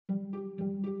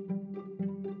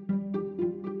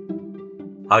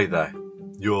Hi there,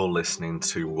 you're listening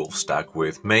to Wolfstag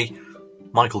with me,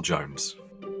 Michael Jones.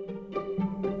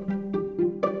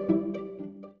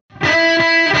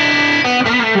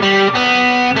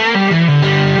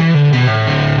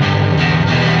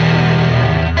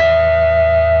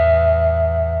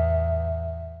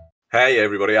 Hey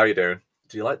everybody, how you doing?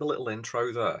 Do you like the little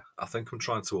intro there? I think I'm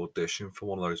trying to audition for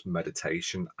one of those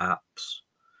meditation apps.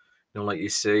 You know, like you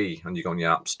see, and you go on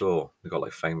your app store, you've got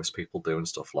like famous people doing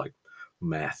stuff like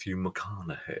Matthew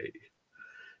McConaughey.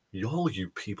 All you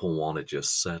people want to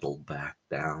just settle back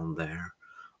down there.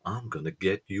 I'm going to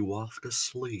get you off to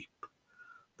sleep.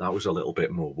 That was a little bit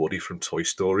more Woody from Toy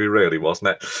Story, really,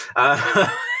 wasn't it?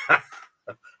 Well,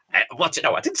 you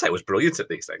know, I didn't say I was brilliant at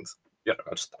these things. You know,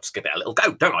 I just give it a little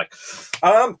go, don't I?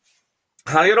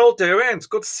 How you all doing? It's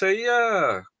good to see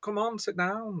you. Come on, sit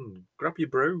down, grab your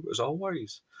brew, as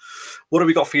always. What have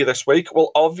we got for you this week?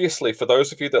 Well, obviously, for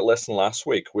those of you that listened last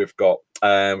week, we've got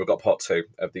part two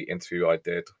of the interview I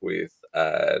did with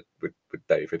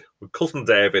David, with cousin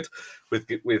David, with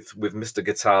Mr.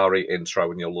 Guitari intro,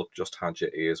 and you'll look just had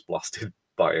your ears blasted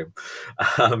by him,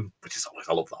 which is always,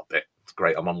 I love that bit. It's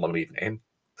great. I'm leaving it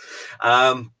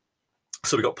in.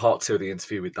 So we got part two of the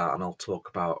interview with that, and I'll talk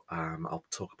about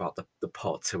the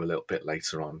part two a little bit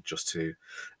later on, just to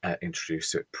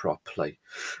introduce it properly.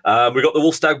 We got the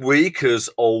Wolfstag week as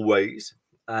always.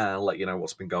 Let you know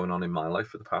what's been going on in my life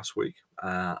for the past week,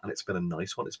 and it's been a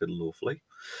nice one. It's been lovely.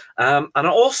 And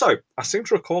I seem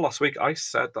to recall last week I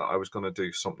said that I was going to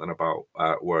do something about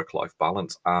work-life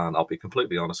balance, and I'll be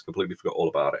completely honest, completely forgot all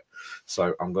about it.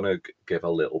 So I'm going to give a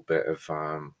little bit of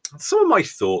some of my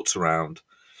thoughts around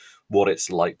what it's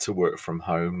like to work from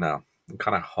home now. It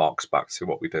kind of harks back to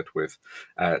what we did with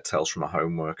Tales from a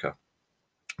Home Worker.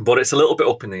 But it's a little bit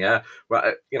up in the air.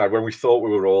 Right? You know, when we thought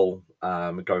we were all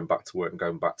going back to work and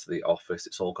going back to the office,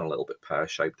 it's all gone a little bit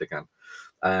pear-shaped again.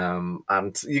 And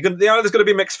there's going to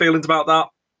be mixed feelings about that.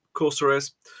 Of course there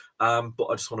is. But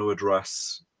I just want to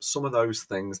address some of those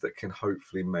things that can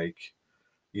hopefully make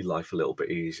your life a little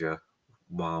bit easier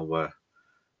while we're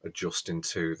adjusting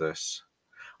to this.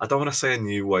 I don't want to say a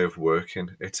new way of working.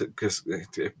 Because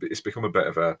it's become a bit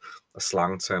of a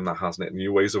slang term, that, hasn't it?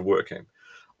 New ways of working.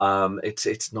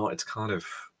 It's not.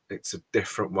 It's a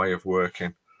different way of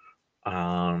working,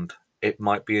 and it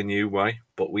might be a new way,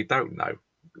 but we don't know.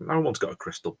 No one's got a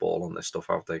crystal ball on this stuff,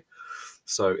 have they?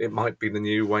 So it might be the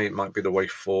new way. It might be the way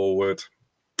forward.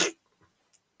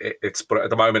 But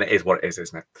at the moment, it is what it is,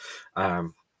 isn't it?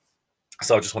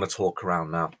 So I just want to talk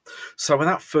around now. So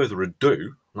without further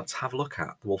ado, let's have a look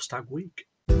at the Wolfstag week.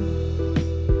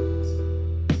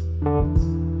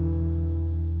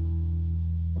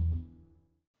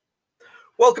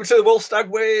 Welcome to the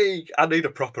Wolfstag week. I need a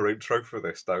proper intro for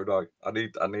this, don't I? I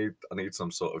need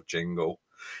some sort of jingle.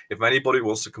 If anybody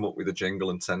wants to come up with a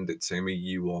jingle and send it to me,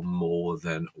 you are more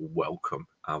than welcome.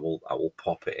 I will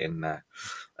pop it in there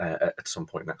at some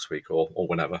point next week or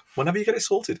whenever you get it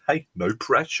sorted. Hey, no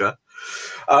pressure.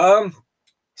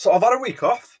 So I've had a week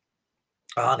off,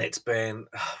 and it's been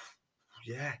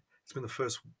the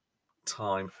first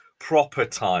proper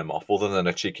time off, other than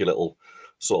a cheeky little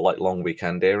sort of like long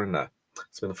weekend here and there.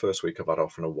 It's been the first week I've had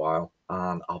off in a while,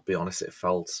 and I'll be honest, it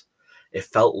felt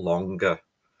longer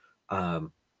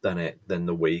than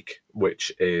the week,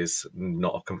 which is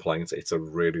not a complaint. It's a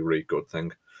really, really good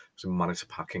thing. So I managed to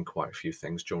pack in quite a few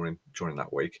things during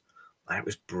that week. And it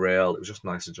was brilliant. It was just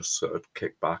nice to just sort of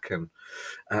kick back and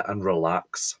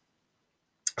relax.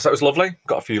 So it was lovely.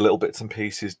 Got a few little bits and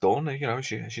pieces done, you know,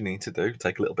 as you need to do.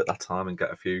 Take a little bit of that time and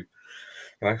get a few,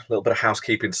 a little bit of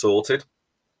housekeeping sorted.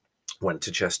 Went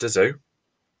to Chester Zoo,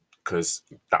 because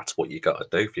that's what you got to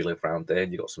do. If you live around there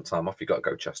and you got some time off, you got to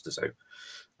go Chester Zoo.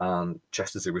 And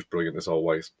Chester Zoo was brilliant as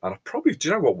always. And do you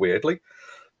know what, weirdly,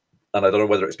 and I don't know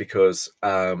whether it's because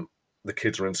the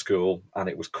kids were in school and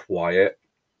it was quiet,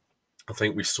 I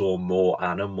think we saw more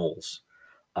animals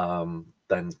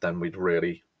than we'd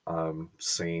really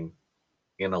seen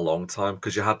in a long time,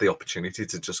 because you had the opportunity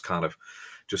to just kind of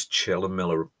just chill and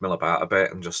mill about a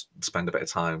bit and just spend a bit of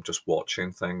time just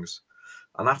watching things.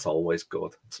 And that's always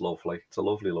good. It's lovely. It's a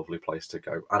lovely, lovely place to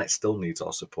go. And it still needs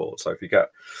our support. So if you get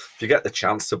the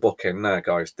chance to book in there,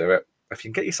 guys, do it. If you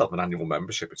can get yourself an annual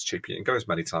membership, it's cheap. You can go as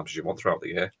many times as you want throughout the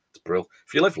year. It's brilliant.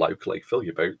 If you live locally, fill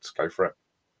your boots, go for it.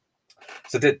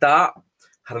 So did that.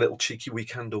 Had a little cheeky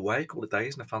weekend away, a couple of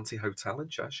days in a fancy hotel in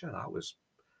Cheshire. That was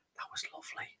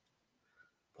lovely.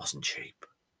 Wasn't cheap.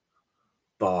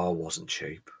 Bar wasn't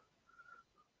cheap.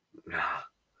 Nah.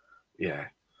 Yeah.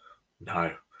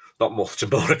 No. Not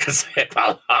much more I can say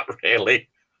about that, really,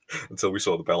 until we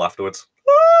saw the bill afterwards.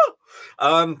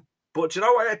 But you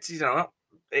know what?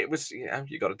 it was, you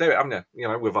got to do it, haven't you? You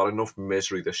know, we've had enough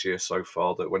misery this year so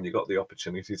far that when you got the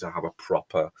opportunity to have a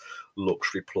proper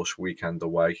luxury plush weekend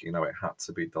away, you know, it had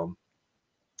to be done.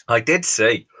 I did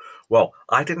see, well,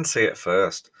 I didn't see it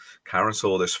first. Karen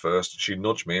saw this first. She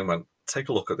nudged me and went, take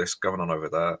a look at this going on over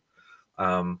there.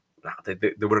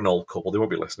 They were an old couple. They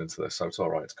won't be listening to this, so it's all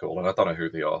right. It's cool. And I don't know who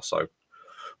they are, so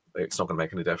it's not going to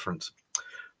make any difference.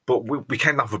 But we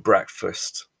came down for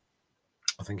breakfast.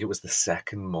 I think it was the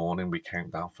second morning we came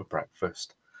down for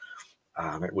breakfast.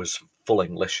 And it was full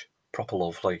English, proper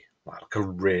lovely. Like a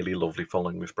really lovely full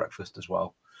English breakfast as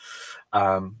well.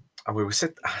 And we were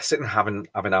sitting having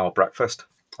our breakfast.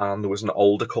 And there was an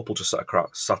older couple just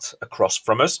sat across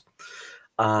from us.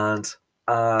 And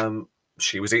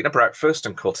she was eating a breakfast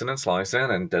and cutting and slicing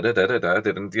and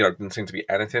didn't seem to be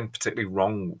anything particularly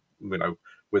wrong,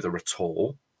 with her at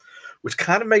all, which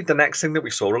kind of made the next thing that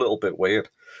we saw a little bit weird.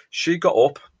 She got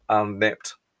up and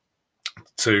nipped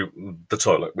to the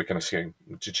toilet, we can assume.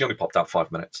 She only popped out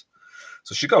 5 minutes.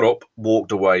 So she got up,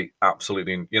 walked away,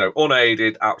 absolutely,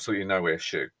 unaided, absolutely no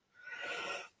issue.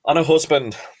 And her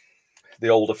husband, the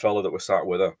older fella that was sat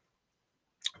with her,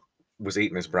 was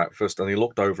eating his breakfast, and he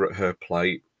looked over at her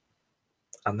plate,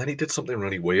 and then he did something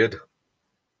really weird.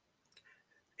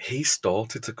 He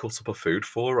started to cut up a food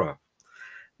for her.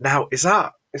 Now, was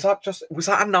that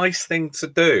a nice thing to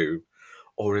do,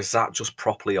 or is that just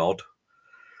properly odd?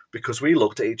 Because we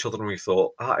looked at each other and we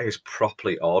thought, that is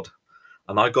properly odd.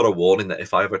 And I got a warning that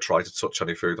if I ever tried to touch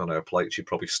any food on her plate, she'd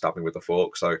probably stab me with a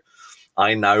fork. So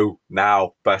I know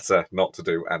now better not to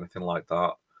do anything like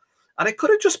that. And it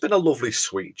could have just been a lovely,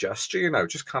 sweet gesture,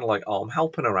 just kind of like, oh, I'm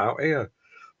helping her out here.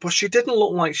 But she didn't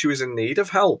look like she was in need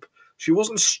of help. She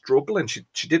wasn't struggling.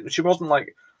 She wasn't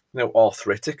like,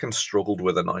 arthritic and struggled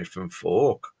with a knife and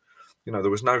fork. There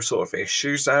was no sort of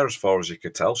issues there as far as you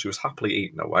could tell. She was happily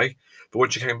eating away. But when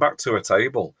she came back to her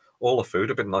table, all the food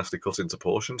had been nicely cut into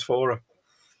portions for her.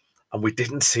 And we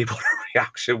didn't see what her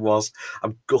reaction was.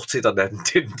 I'm gutted I then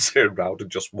didn't turn around and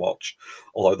just watch.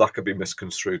 Although that could be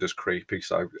misconstrued as creepy,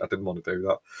 so I didn't want to do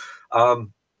that.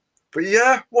 But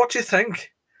yeah, what do you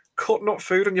think? Cutting up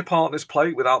food on your partner's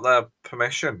plate without their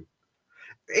permission?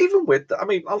 Even with,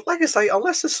 like I say,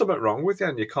 unless there's something wrong with you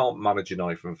and you can't manage your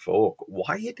knife and fork,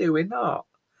 why are you doing that?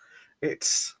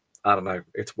 I don't know,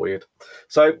 it's weird.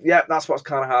 So yeah, that's what's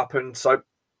kind of happened. So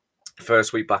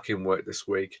first week back in work this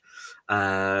week.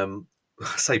 I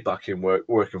say back in work,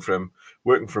 working from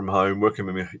home, working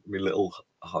in my little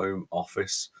home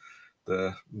office,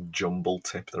 the jumble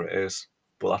tip that it is.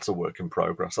 But that's a work in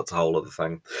progress. That's a whole other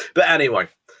thing. But anyway,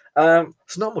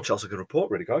 there's not much else I can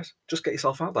report, really, guys. Just get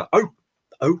yourself out there.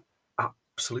 Oh,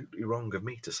 absolutely wrong of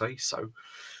me to say so.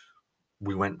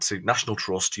 We went to National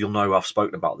Trust. You'll know I've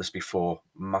spoken about this before.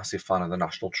 Massive fan of the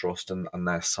National Trust and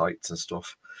their sites and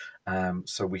stuff.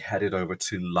 So we headed over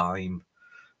to Lime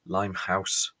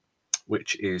House,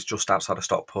 which is just outside of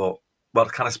Stockport. Well,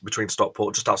 kind of between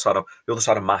Stockport, just outside of the other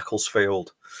side of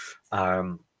Macclesfield.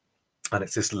 And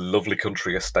it's this lovely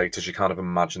country estate, as you kind of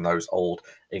imagine those old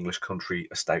English country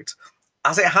estates.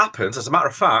 As it happens, as a matter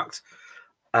of fact,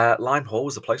 Lime Hall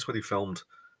was the place where he filmed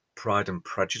Pride and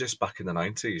Prejudice back in the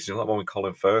 90s. You know that one with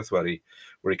Colin Firth where he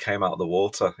came out of the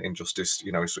water in just his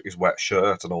wet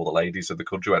shirt, and all the ladies of the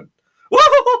country went,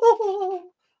 whoa,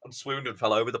 and swooned and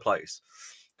fell over the place.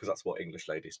 Because that's what English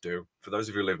ladies do. For those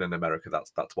of you living in America,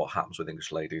 that's what happens with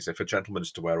English ladies. If a gentleman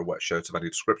is to wear a wet shirt of any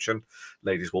description,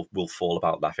 ladies will fall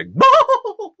about laughing.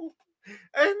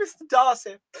 Hey, Mr.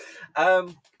 Darcy.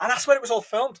 And that's where it was all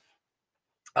filmed.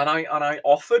 And I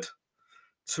offered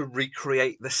to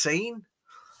recreate the scene,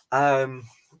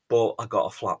 but I got a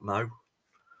flat no.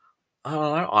 I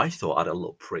don't know. I thought I'd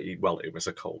look pretty. Well, it was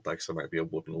a cold day, so maybe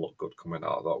it wouldn't look good coming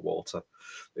out of that water.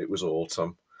 It was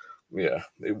autumn. Yeah,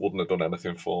 it wouldn't have done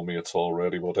anything for me at all,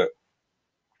 really, would it?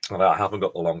 And I haven't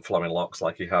got the long flowing locks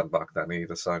like he had back then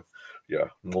either, so yeah,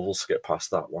 we'll skip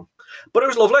past that one. But it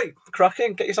was lovely,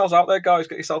 cracking. Get yourselves out there, guys.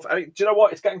 Get yourself. Do you know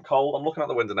what? It's getting cold. I'm looking out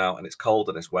the window now, and it's cold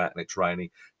and it's wet and it's rainy.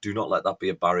 Do not let that be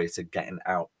a barrier to getting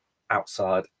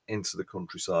outside into the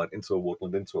countryside, into a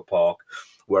woodland, into a park,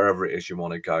 wherever it is you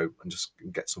want to go, and just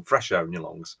get some fresh air in your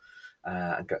lungs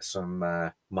and get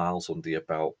some miles under your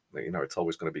belt. It's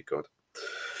always going to be good.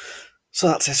 So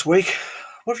that's this week.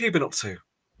 What have you been up to?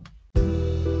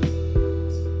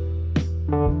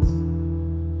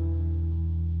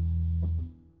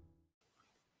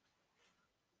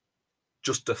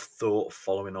 Just a thought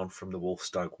following on from the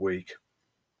Wolfstag week.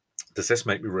 Does this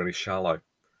make me really shallow?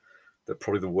 That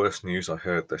probably the worst news I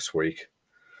heard this week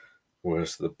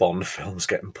was the Bond film's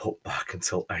getting put back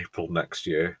until April next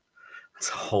year. It's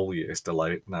a whole year's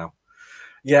delayed now.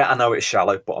 Yeah, I know it's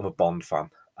shallow, but I'm a Bond fan.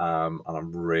 and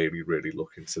I'm really, really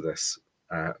looking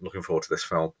forward to this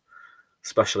film,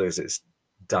 especially as it's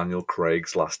Daniel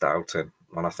Craig's last outing,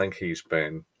 and I think he's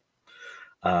been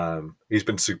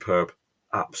superb,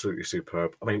 absolutely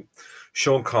superb. I mean,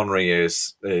 Sean Connery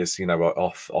is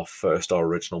off first our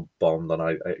original Bond, and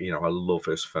I love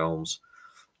his films.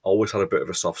 Always had a bit of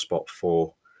a soft spot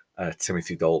for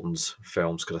Timothy Dalton's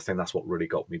films because I think that's what really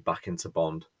got me back into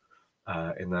Bond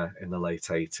in the late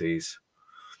 80s.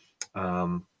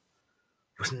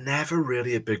 Was never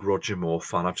really a big Roger Moore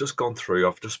fan. I've just gone through.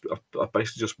 I've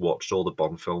basically just watched all the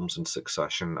Bond films in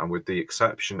succession, and with the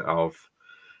exception of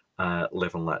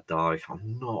Live and Let Die,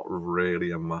 I'm not really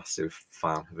a massive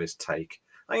fan of his take.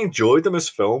 I enjoyed them as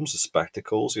films, as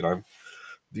spectacles. They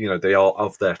are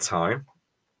of their time.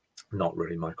 Not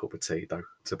really my cup of tea, though,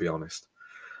 to be honest.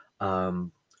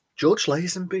 George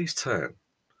Lazenby's turn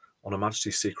on Her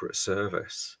Majesty's Secret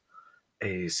Service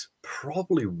is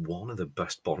probably one of the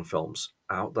best Bond films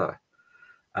out there.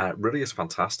 It really is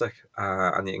fantastic,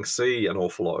 and you can see an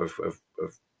awful lot of.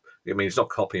 I mean, he's not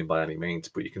copying by any means,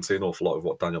 but you can see an awful lot of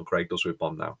what Daniel Craig does with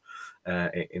Bond now,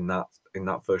 in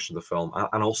that version of the film,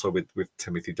 and also with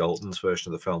Timothy Dalton's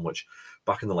version of the film, which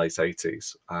back in the late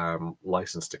 80s,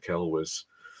 License to Kill was.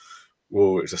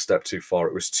 Whoa, it was a step too far.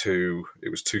 It was too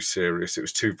serious. It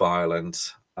was too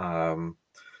violent.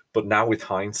 But now with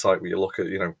hindsight, when you look at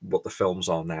what the films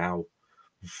are now,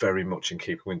 very much in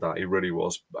keeping with that. He really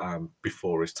was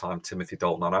before his time, Timothy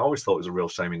Dalton, and I always thought it was a real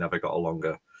shame he never got a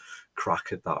longer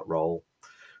crack at that role.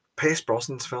 Pierce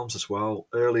Brosnan's films as well,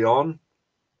 early on,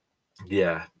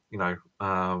 yeah,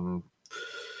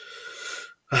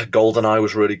 GoldenEye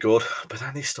was really good, but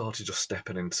then he started just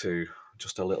stepping into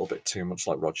just a little bit too much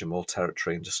like Roger Moore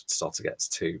territory and just started to get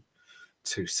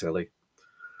too silly.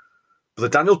 But the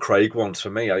Daniel Craig ones, for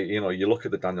me, you look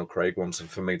at the Daniel Craig ones, and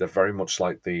for me, they're very much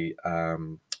like the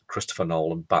Christopher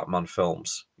Nolan Batman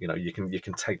films. You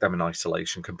can take them in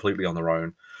isolation, completely on their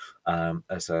own,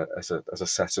 as a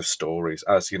set of stories.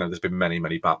 As there's been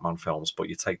many Batman films, but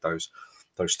you take those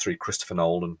three Christopher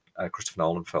Nolan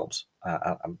films,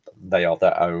 and they are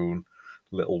their own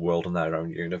little world and their own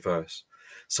universe.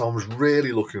 So I was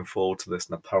really looking forward to this,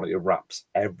 and apparently it wraps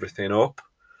everything up.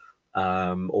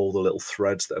 All the little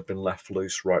threads that have been left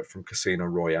loose right from Casino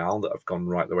Royale that have gone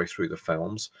right the way through the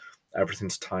films.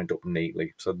 Everything's tied up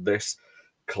neatly. So this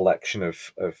collection of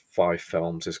 5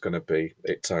 films is going to be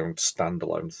its own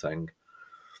standalone thing.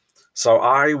 So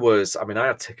I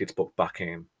had tickets booked back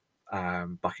in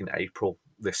April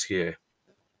this year.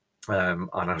 And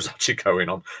I was actually going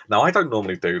on. Now, I don't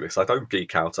normally do this. I don't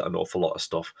geek out at an awful lot of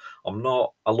stuff. I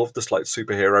love this like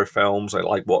superhero films. I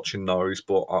like watching those,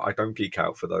 but I don't geek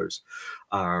out for those.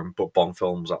 But Bond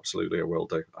films, absolutely, I will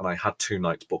do. And I had 2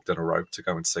 nights booked in a row to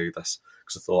go and see this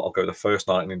because I thought I'll go the first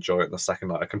night and enjoy it, and the second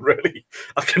night I can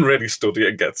really study it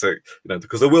and get to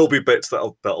because there will be bits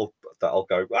that'll go,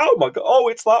 oh my god, oh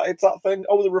it's that thing,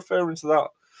 oh they're referring to that.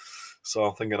 So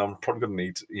I'm thinking I'm probably going to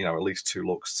need, at least 2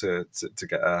 looks to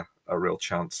get a real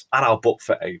chance. And I'll book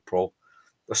for April,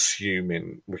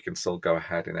 assuming we can still go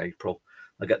ahead in April.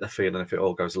 I get the feeling if it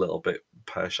all goes a little bit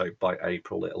pear-shaped by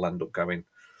April, it'll end up going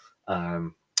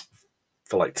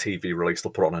for like TV release.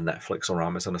 They'll put it on a Netflix or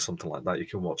Amazon or something like that. You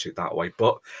can watch it that way.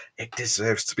 But it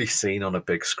deserves to be seen on a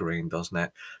big screen, doesn't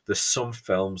it? There's some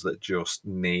films that just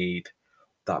need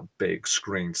that big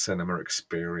screen cinema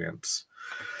experience.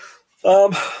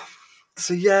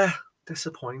 So yeah,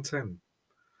 disappointing.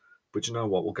 But you know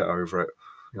what? We'll get over it.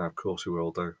 Of course we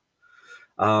will do.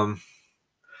 I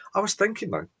was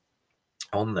thinking though,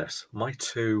 on this, my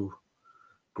 2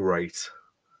 great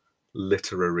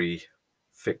literary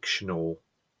fictional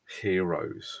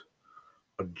heroes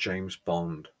are James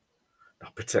Bond. Now,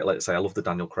 particularly, let's say I love the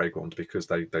Daniel Craig ones because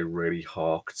they really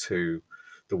hark to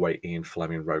the way Ian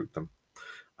Fleming wrote them.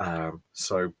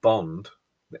 So Bond,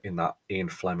 in that Ian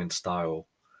Fleming style,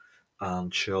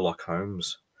 and Sherlock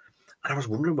Holmes. And I was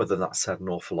wondering whether that said an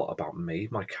awful lot about me,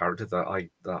 my character that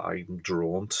I'm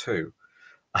drawn to.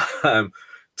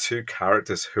 2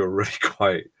 characters who are really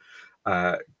quite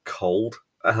cold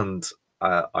and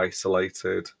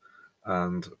isolated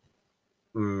and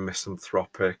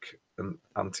misanthropic and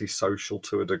antisocial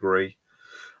to a degree.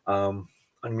 And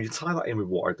when you tie that in with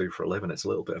what I do for a living, it's a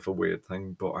little bit of a weird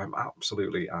thing, but I'm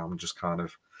just kind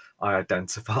of, I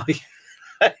identify.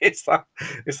 It's that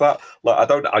like I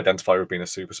don't identify with being a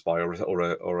super spy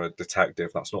or a detective.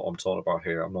 That's not what I'm talking about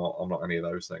here. I'm not any of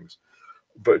those things.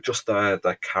 But just their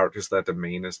characters, their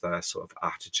demeanors, their sort of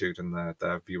attitude, and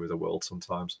their view of the world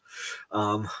sometimes.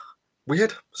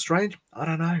 Weird, strange. I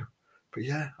don't know, but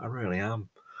yeah, I really am.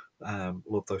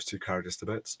 Love those 2 characters to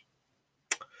bits.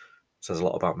 Says a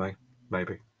lot about me,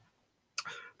 maybe.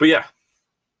 But yeah,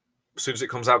 as soon as it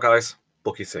comes out, guys,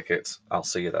 book your tickets. I'll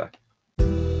see you there.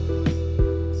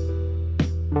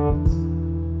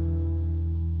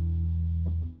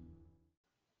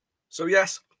 So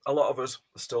yes, a lot of us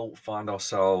still find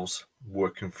ourselves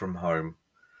working from home.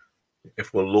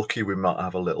 If we're lucky, we might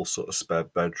have a little sort of spare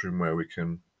bedroom where we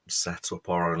can set up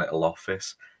our own little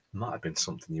office. It might have been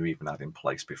something you even had in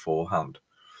place beforehand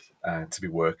to be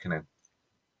working in.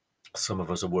 Some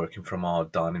of us are working from our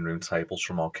dining room tables,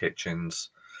 from our kitchens,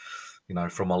 you know,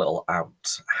 from our little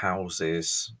out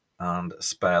houses and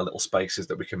spare little spaces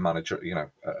that we can manage, you know,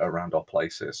 around our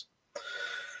places.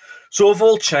 So we've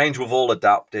all changed, we've all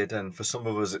adapted, and for some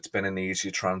of us it's been an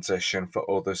easier transition. For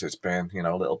others it's been, you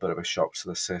know, a little bit of a shock to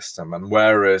the system. And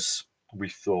whereas we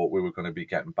thought we were going to be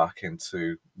getting back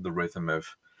into the rhythm of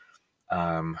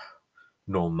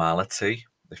normality,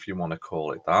 if you want to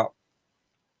call it that,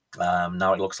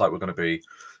 now it looks like we're going to be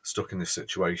stuck in this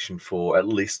situation for at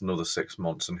least another 6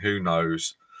 months, and who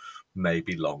knows,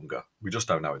 maybe longer. We just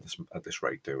don't know at this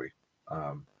rate, do we?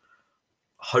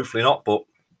 Hopefully not, but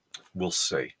we'll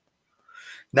see.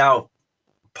 Now,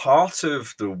 part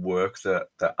of the work that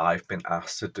I've been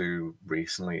asked to do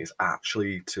recently is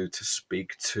actually to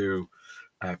speak to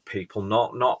people,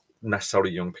 not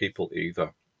necessarily young people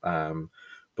either,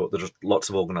 but there's lots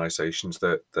of organisations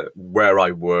that where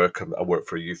I work, and I work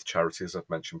for a youth charity, as I've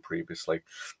mentioned previously,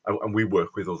 and we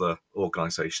work with other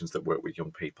organisations that work with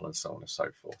young people and so on and so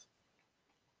forth.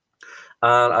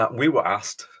 And we were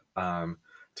asked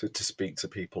to speak to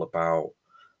people about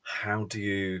how do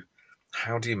you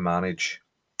manage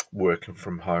working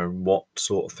from home? What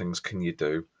sort of things can you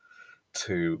do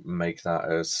to make that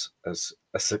as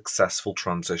a successful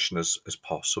transition as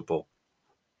possible?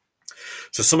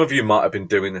 So some of you might have been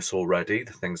doing this already,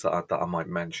 the things that I might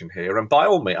mention here. And by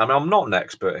all means, I mean, I'm not an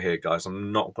expert here, guys.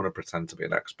 I'm not going to pretend to be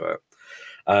an expert.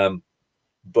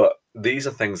 But these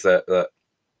are things that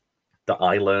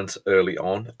I learned early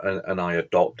on and I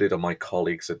adopted, and my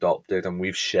colleagues adopted, and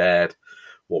we've shared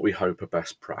what we hope are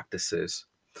best practices.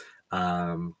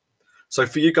 So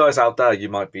for you guys out there, you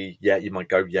might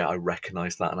go, yeah, I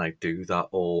recognize that and I do that,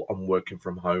 or I'm working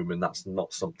from home and that's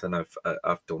not something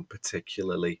I've done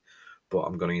particularly, but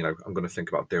I'm going to think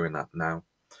about doing that now.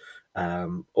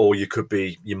 Or you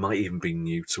might even be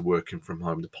new to working from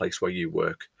home. The place where you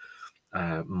work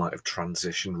might have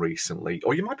transitioned recently,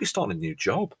 or you might be starting a new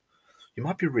job. You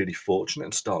might be really fortunate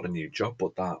and start a new job,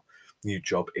 but that new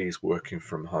job is working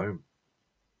from home.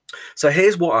 So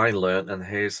here's what I learned, and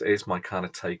here's my kind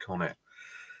of take on it.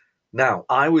 Now,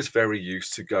 I was very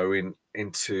used to going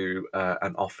into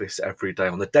an office every day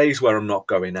on the days where I'm not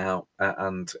going out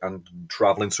and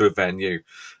traveling to a venue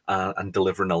and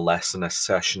delivering a lesson, a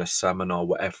session, a seminar,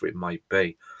 whatever it might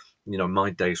be. You know,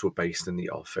 my days were based in the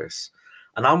office,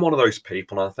 and I'm one of those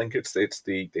people. And I think it's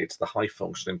the high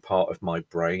functioning part of my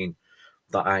brain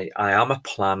that I am a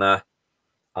planner,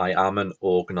 I am an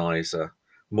organizer,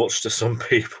 much to some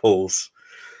people's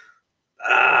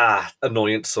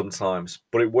annoyance sometimes,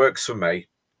 but it works for me.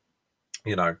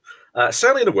 You know,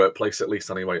 certainly in the workplace, at least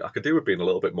anyway. I could do with being a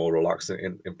little bit more relaxed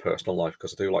in personal life,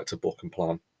 because I do like to book and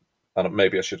plan, and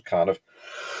maybe I should kind of,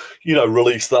 you know,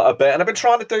 release that a bit. And I've been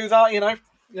trying to do that, you know,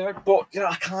 but you know,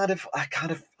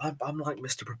 I'm like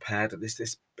Mr. Prepared at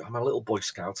this. I'm a little Boy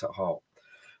Scout at heart.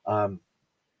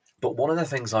 But one of the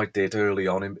things I did early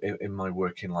on in my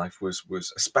working life was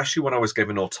especially when I was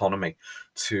given autonomy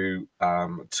to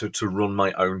run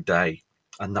my own day,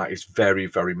 and that is very,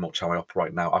 very much how I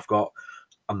operate now. I've got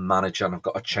a manager and I've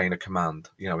got a chain of command,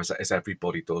 you know, as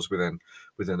everybody does within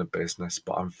a business.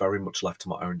 But I'm very much left to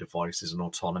my own devices and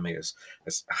autonomy as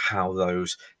how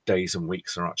those days and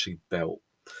weeks are actually built.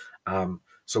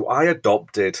 So I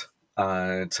adopted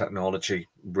technology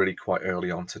really quite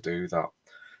early on to do that.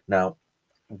 Now,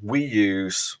 we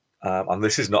use, and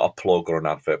this is not a plug or an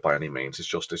advert by any means, it's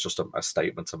just a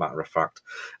statement, a matter of fact.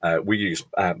 We use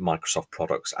Microsoft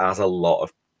products, as a lot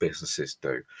of businesses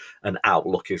do, and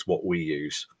Outlook is what we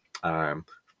use,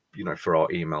 you know, for our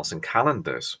emails and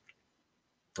calendars.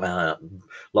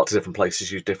 Lots of different places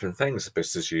use different things.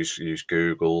 Businesses use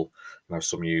Google, you know,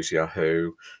 some use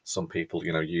Yahoo, some people,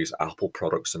 you know, use Apple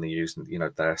products, and they use, you know,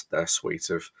 their suite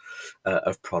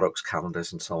of products,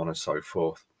 calendars, and so on and so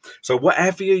forth. So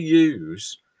whatever you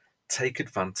use, take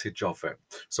advantage of it.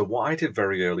 So what I did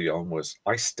very early on was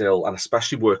and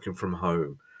especially working from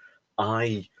home,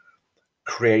 I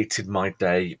created my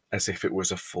day as if it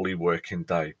was a fully working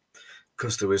day,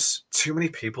 because there was too many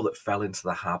people that fell into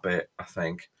the habit, I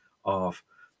think, of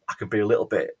I can be a little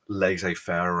bit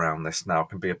laissez-faire around this now. I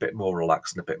can be a bit more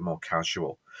relaxed and a bit more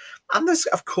casual. And there's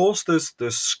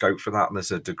scope for that, and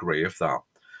there's a degree of that.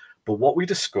 But what we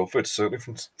discovered, certainly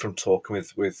from talking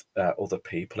with other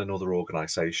people in other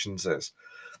organisations, is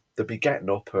they'd be getting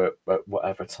up at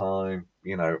whatever time,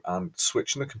 and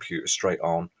switching the computer straight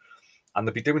on, and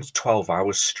they'd be doing 12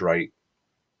 hours straight,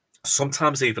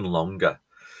 sometimes even longer,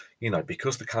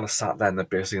 because they kind of sat there and they're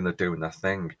busy and they're doing their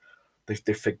thing.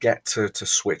 They forget to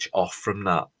switch off from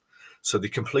that. So they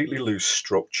completely lose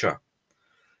structure.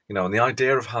 And the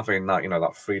idea of having that,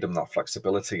 that freedom, that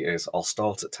flexibility is I'll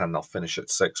start at 10, I'll finish at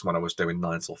 6 when I was doing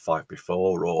 9 till 5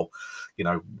 before, or,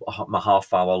 my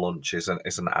half-hour lunch is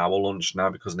an hour lunch now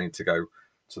because I need to go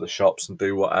to the shops and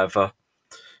do whatever.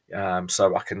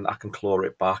 So I can claw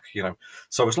it back,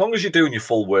 So as long as you're doing your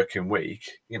full working week,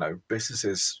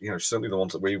 businesses, certainly the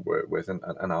ones that we work with and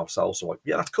ourselves are like,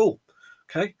 yeah, that's cool.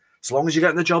 Okay. As long as you're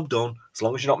getting the job done, as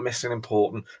long as you're not missing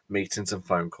important meetings and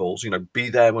phone calls, be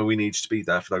there when we need you to be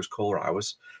there for those core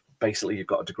hours. Basically, you've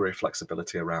got a degree of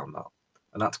flexibility around that.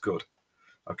 And that's good.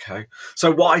 Okay.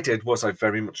 So what I did was I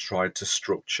very much tried to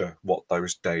structure what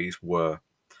those days were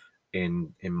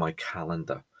in my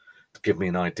calendar to give me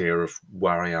an idea of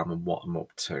where I am and what I'm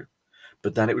up to.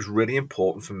 But then it was really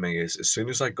important for me is as soon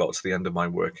as I got to the end of my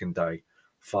working day,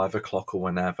 5 o'clock or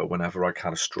whenever I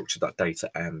kind of structured that day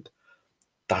to end,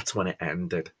 that's when it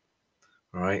ended,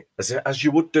 right? As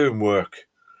you would do in work,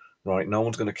 right? No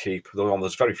one's going to keep,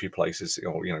 there's very few places,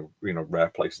 rare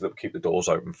places that will keep the doors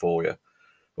open for you.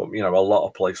 But, a lot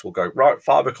of places will go, right,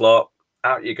 5 o'clock,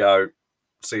 out you go,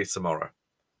 see you tomorrow,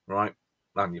 right?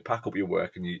 And you pack up your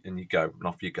work and you go, and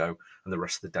off you go, and the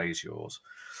rest of the day is yours.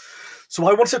 So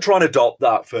I wanted to try and adopt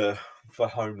that for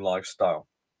home lifestyle.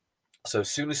 So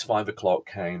as soon as 5 o'clock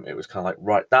came, it was kind of like,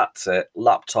 right, that's it,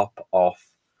 laptop off,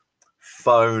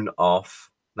 phone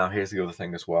off. Now, here's the other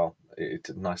thing as well. It's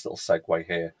a nice little segue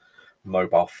here.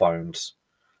 Mobile phones.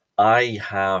 I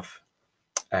have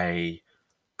a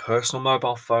personal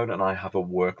mobile phone and I have a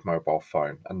work mobile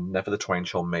phone, and never the twain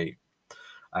shall meet.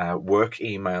 Work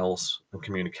emails and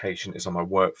communication is on my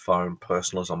work phone.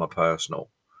 Personal is on my personal.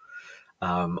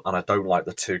 And I don't like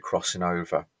the two crossing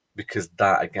over, because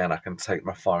that, again, I can take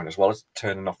my phone as well as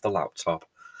turning off the laptop.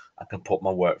 I can put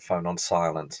my work phone on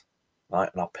silent, right?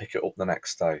 And I'll pick it up the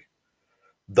next day.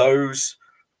 Those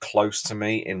close to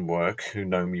me in work who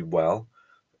know me well,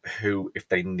 who, if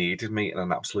they needed me in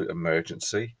an absolute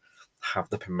emergency, have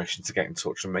the permission to get in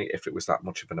touch with me if it was that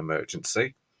much of an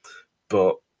emergency.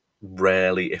 But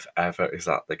rarely, if ever, is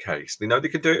that the case. They know they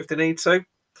can do it if they need to,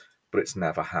 but it's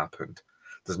never happened.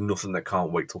 There's nothing that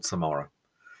can't wait till tomorrow.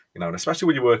 And especially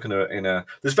when you work in a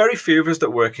there's very few of us that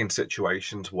work in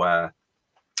situations where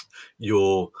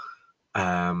you're,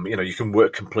 you can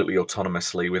work completely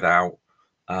autonomously without,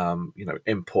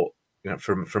 input,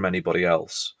 from anybody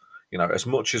else. As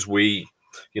much as we,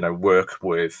 work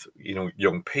with,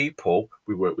 young people,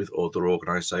 we work with other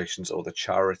organisations, other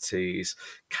charities,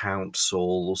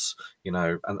 councils,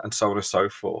 and so on and so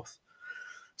forth.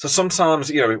 So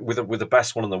sometimes, with the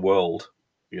best one in the world,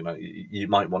 you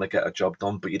might want to get a job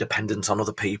done, but you're dependent on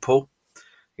other people,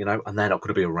 and they're not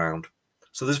going to be around.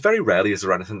 So there's very rarely is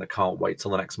there anything that can't wait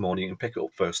till the next morning. You can pick it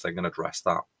up first thing and address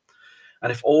that.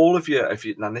 And if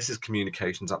and this is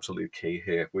communication's absolutely key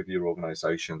here with your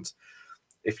organisations,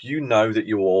 if you know that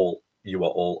you are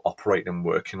all operating and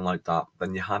working like that,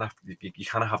 then you kind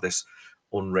of have this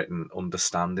unwritten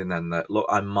understanding then that, look,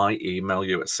 I might email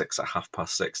you at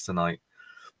 6:30 tonight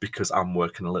because I'm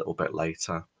working a little bit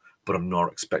later, but I'm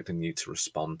not expecting you to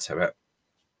respond to it.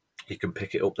 You can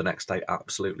pick it up the next day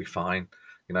absolutely fine.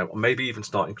 Maybe even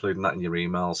start including that in your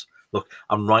emails. Look,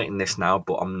 I'm writing this now,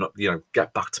 but I'm not,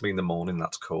 get back to me in the morning.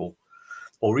 That's cool.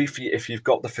 Or if you've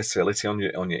got the facility on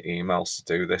your emails to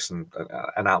do this, and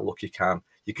Outlook, you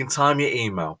can time your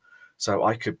email. So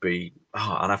I could be,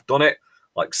 and I've done it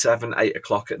like 7, 8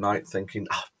 o'clock at night thinking,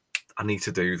 I need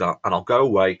to do that. And I'll go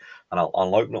away and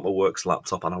I'll open up my work's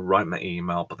laptop and I'll write my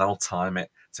email, but then I'll time it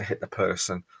to hit the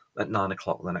person at 9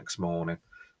 o'clock the next morning,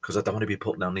 because I don't want to be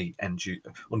putting any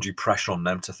undue pressure on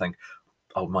them to think,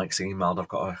 oh, Mike's emailed, I've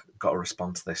got to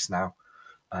respond to this now.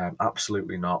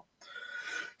 Absolutely not.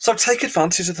 So take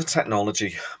advantage of the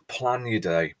technology. Plan your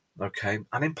day, okay?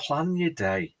 And in planning your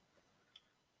day,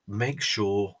 make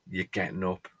sure you're getting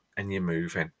up and you're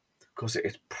moving, because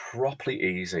it's properly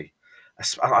easy.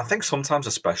 I think sometimes,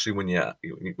 especially when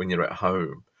you're at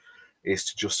home, is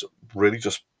to just really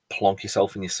just plonk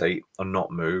yourself in your seat and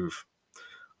not move.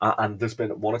 And there's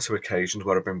been 1 or 2 occasions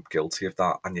where I've been guilty of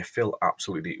that, and you feel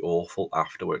absolutely awful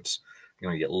afterwards.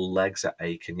 Your legs are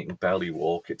aching, you can barely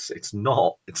walk. It's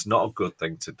not a good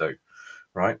thing to do,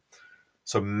 right?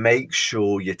 So make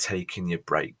sure you're taking your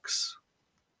breaks.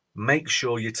 Make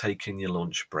sure you're taking your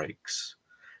lunch breaks.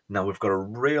 Now we've got a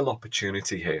real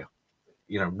opportunity here.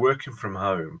 working from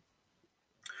home,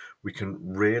 we can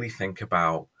really think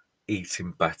about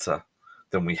eating better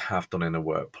than we have done in a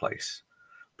workplace,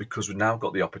 because we've now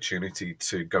got the opportunity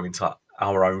to go into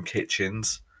our own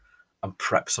kitchens and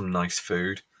prep some nice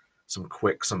food, some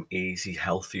quick, some easy,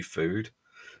 healthy food,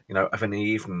 of an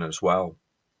evening as well.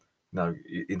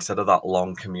 Instead of that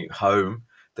long commute home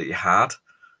that you had,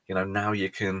 now you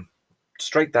can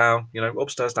straight down,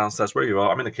 upstairs, downstairs, where you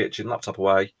are. I'm in the kitchen, laptop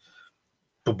away,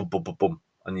 boom, boom, boom, boom, boom,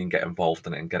 and you can get involved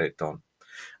in it and get it done.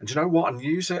 And do you know what? And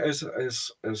use it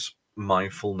as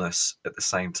mindfulness at the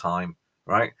same time,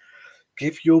 right?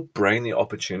 Give your brain the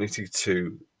opportunity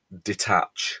to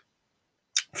detach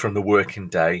from the working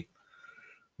day,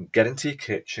 get into your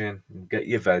kitchen, and get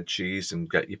your veggies and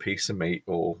get your piece of meat,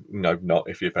 or not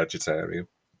if you're vegetarian.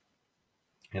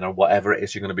 Whatever it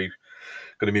is you're going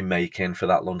to be making for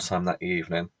that lunchtime that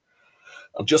evening,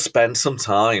 and just spend some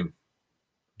time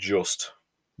just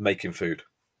making food.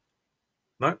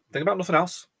 No, think about nothing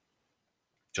else.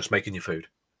 Just making your food,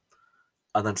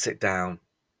 and then sit down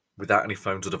without any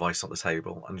phones or device on the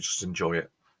table and just enjoy it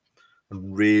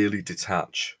and really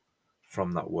detach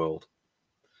from that world.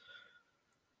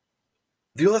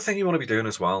 The other thing you want to be doing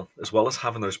as well as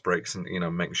having those breaks and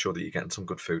making sure that you're getting some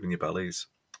good food in your bellies,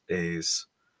 is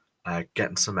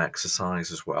getting some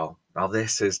exercise as well. Now,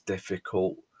 this is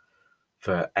difficult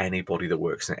for anybody that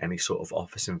works in any sort of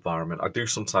office environment. I do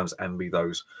sometimes envy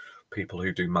those people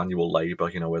who do manual labour,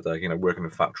 where they're working in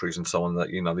factories and so on, that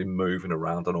they're moving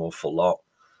around an awful lot.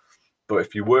 But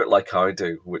if you work like I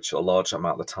do, which a large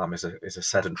amount of the time is a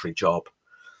sedentary job,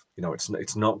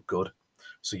 it's not good.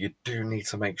 So you do need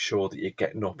to make sure that you're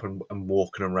getting up and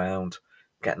walking around,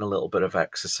 getting a little bit of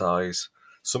exercise.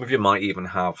 Some of you might even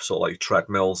have sort of like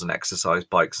treadmills and exercise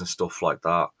bikes and stuff like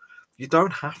that. You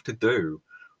don't have to do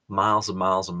miles and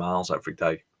miles and miles every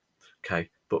day, okay?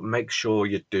 But make sure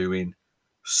you're doing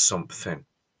something,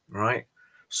 right?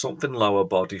 Something lower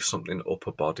body, something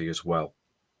upper body as well.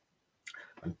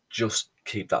 And just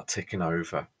keep that ticking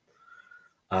over.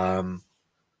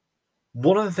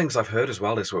 One of the things I've heard as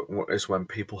well is when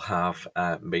people have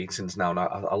meetings now. Now,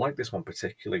 I like this one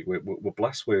particularly. We're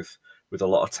blessed with a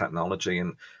lot of technology,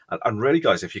 and really,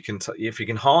 guys, if you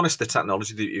can harness the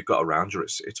technology that you've got around you,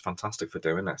 it's fantastic for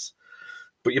doing this.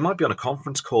 But you might be on a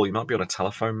conference call, you might be on a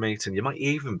telephone meeting, you might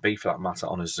even be, for that matter,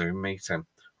 on a Zoom meeting,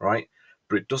 right?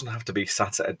 But it doesn't have to be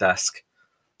sat at a desk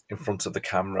in front of the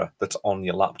camera that's on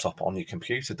your laptop, on your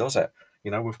computer, does it?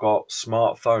 We've got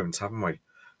smartphones, haven't we?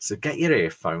 So get your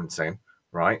earphones in,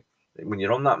 right? When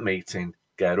you're on that meeting,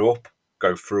 get up,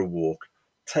 go for a walk,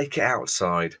 take it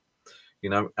outside,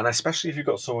 and especially if you've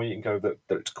got somewhere you can go that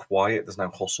it's quiet, there's no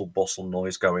hustle, bustle,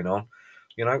 noise going on,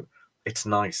 it's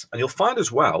nice. And you'll find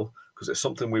as well, because it's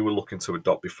something we were looking to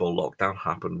adopt before lockdown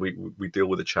happened, we deal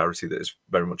with a charity that is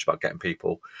very much about getting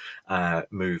people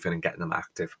moving and getting them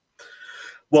active.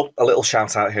 Well, a little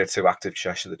shout out here to Active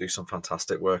Cheshire that do some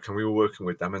fantastic work, and we were working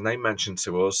with them, and they mentioned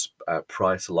to us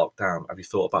prior to lockdown, have you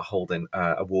thought about holding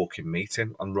a walk-in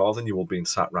meeting? And rather than you all being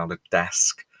sat around a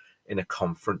desk in a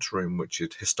conference room, which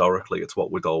historically it's what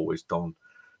we'd always done,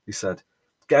 he said,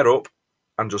 get up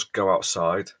and just go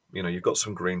outside. You've got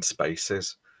some green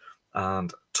spaces,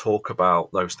 and talk about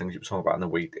those things you were talking about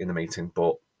in the meeting,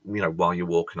 but while you're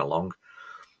walking along.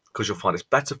 Because you'll find it's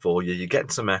better for you. You're getting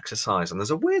some exercise. And there's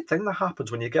a weird thing that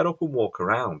happens when you get up and walk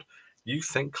around. You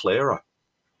think clearer,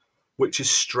 which is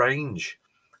strange.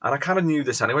 And I kind of knew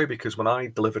this anyway, because when I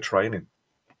deliver training,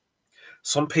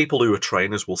 some people who are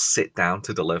trainers will sit down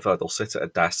to deliver. They'll sit at a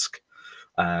desk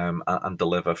and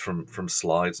deliver from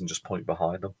slides and just point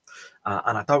behind them.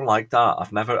 And I don't like that.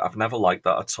 I've never liked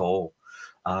that at all.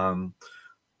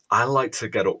 I like to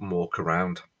get up and walk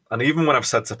around. And even when I've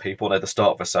said to people at the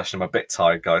start of a session, I'm a bit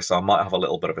tired, guys, so I might have a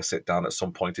little bit of a sit down at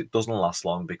some point. It doesn't last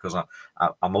long because I'm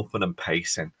up and I'm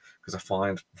pacing, because I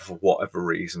find for whatever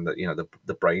reason that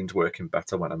the brain's working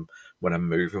better when I'm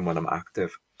moving, when I'm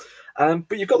active.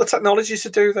 But you've got the technology to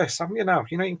do this, haven't you? Now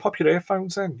you can pop your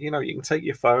earphones in. You can take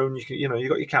your phone. You can you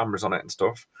got your cameras on it and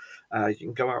stuff. You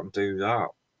can go out and do that.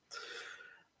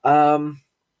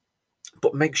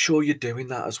 But make sure you're doing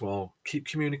that as well. Keep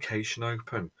communication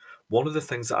open. One of the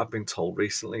things that I've been told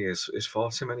recently is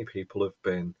far too many people have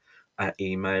been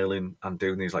emailing and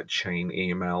doing these like chain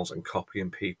emails and copying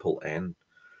people in.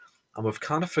 And we've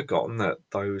kind of forgotten that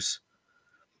those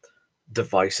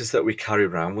devices that we carry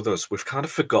around with us, we've kind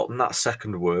of forgotten that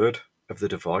second word of the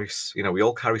device. We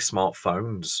all carry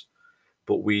smartphones,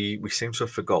 but we seem to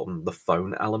have forgotten the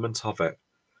phone element of it.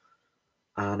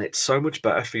 And it's so much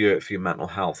better for your mental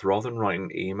health, rather than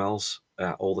writing emails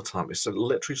all the time. It's to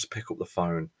literally just pick up the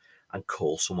phone and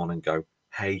call someone and go,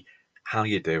 hey, how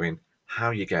you doing?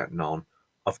 How you getting on?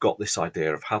 I've got this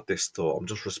idea, I've had this thought, I'm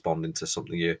just responding to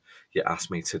something you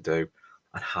asked me to do,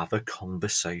 and have a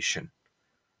conversation.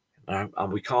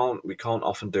 And we can't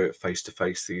often do it face to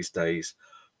face these days,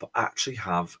 but actually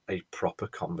have a proper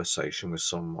conversation with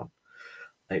someone.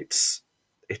 It's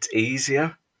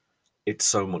easier, it's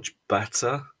so much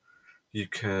better. You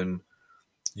can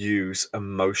use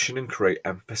emotion and create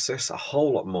emphasis a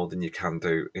whole lot more than you can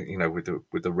do, with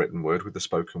the written word, with the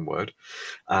spoken word.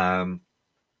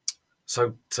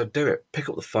 So do it. Pick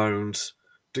up the phones,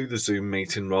 do the Zoom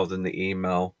meeting rather than the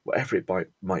email, whatever it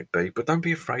might be. But don't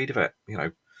be afraid of it.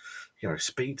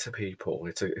 Speak to people.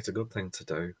 It's a good thing to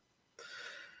do.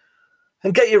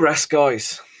 And get your rest,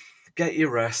 guys. Get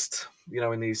your rest.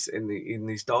 In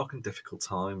these dark and difficult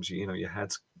times, your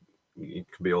head's, you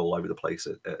can be all over the place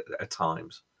at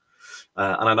times.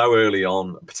 And I know early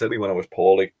on, particularly when I was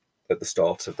poorly at the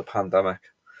start of the pandemic,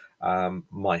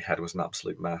 my head was an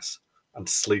absolute mess and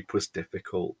sleep was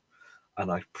difficult. And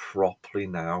I properly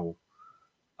now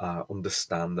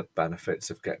understand the benefits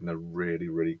of getting a really,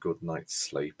 really good night's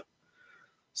sleep.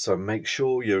 So make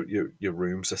sure your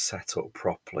rooms are set up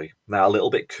properly. Now, a little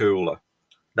bit cooler.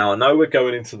 Now, I know we're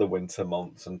going into the winter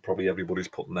months and probably everybody's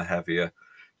putting the heavier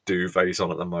duvets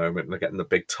on at the moment. And they're getting the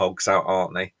big togs out,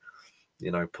 aren't they?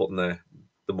 Putting the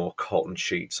more cotton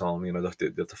sheets on,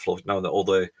 the floor. No,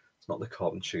 it's not the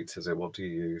cotton sheets, is it? What do you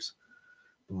use?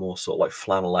 The more sort of like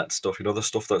flannelette stuff, the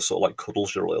stuff that sort of like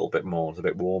cuddles you a little bit more. It's a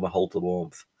bit warmer, hold the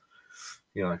warmth,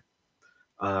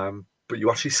 But you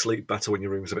actually sleep better when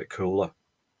your room's a bit cooler.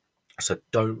 So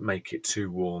don't make it too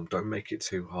warm. Don't make it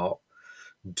too hot.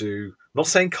 Not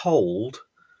saying cold,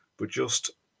 but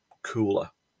just cooler.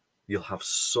 You'll have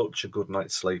such a good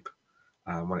night's sleep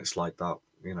when it's like that.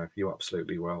 You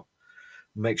absolutely will.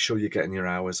 Make sure you're getting your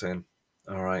hours in,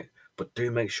 all right? But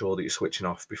do make sure that you're switching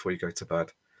off before you go to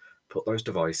bed. Put those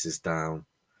devices down.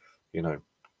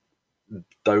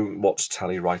 Don't watch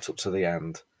telly right up to the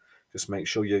end. Just make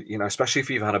sure especially if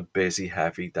you've had a busy,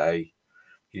 heavy day,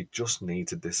 you just need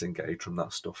to disengage from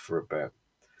that stuff for a bit.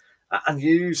 And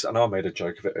I know I made a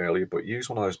joke of it earlier, but use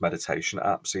one of those meditation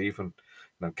apps even.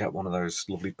 Get one of those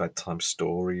lovely bedtime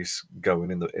stories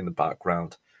going in the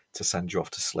background to send you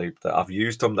off to sleep. That I've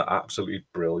used them, they're absolutely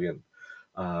brilliant.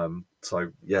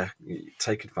 So yeah,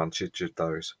 take advantage of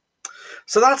those.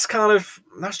 So that's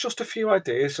just a few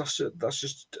ideas. That's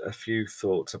just a few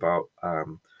thoughts about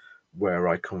where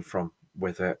I come from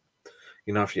with it.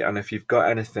 If you've got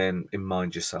anything in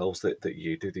mind yourselves that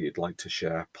you do that you'd like to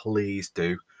share, please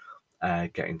do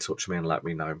get in touch with me and let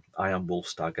me know. I am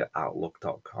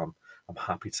wolfstag@outlook.com. I'm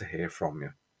happy to hear from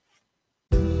you.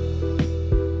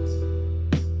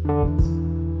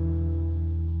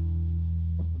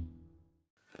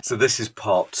 So this is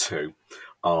part 2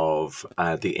 of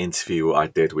the interview I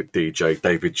did with DJ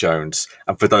David Jones.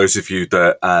 And for those of you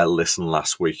that listened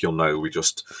last week, you'll know we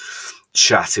just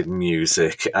chatted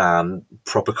music and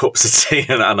proper cups of tea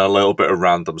and a little bit of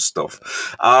random stuff.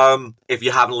 If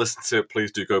you haven't listened to it,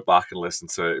 please do go back and listen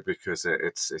to it because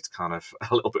it's kind of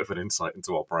a little bit of an insight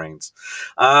into our brains.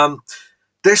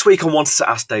 This week I wanted to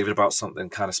ask David about something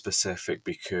kind of specific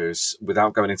because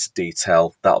without going into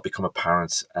detail, that'll become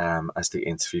apparent as the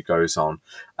interview goes on.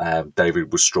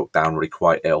 David was struck down really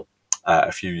quite ill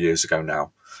a few years ago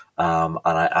now. And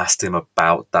I asked him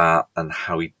about that and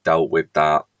how he dealt with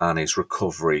that and his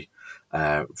recovery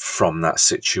from that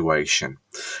situation.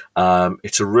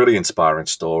 It's a really inspiring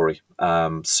story.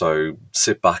 So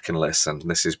sit back and listen.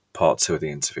 This is part 2 of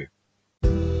the interview.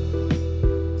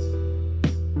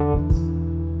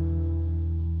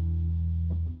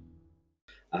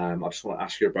 I just want to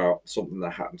ask you about something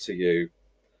that happened to you.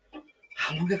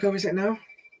 How long ago is it now?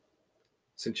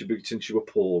 Since you were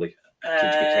poorly,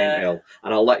 since you became ill,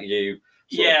 and I'll let you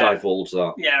sort of divulge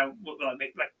that. Yeah,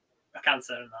 like a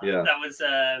cancer and that. Yeah, that was.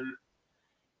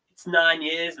 It's 9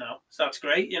 years now, so it's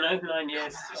great. 9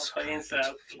 years. It's flown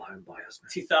by, hasn't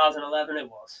it? 2011 it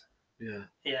was. Yeah.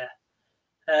 Yeah.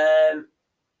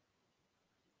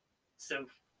 So,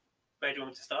 where do you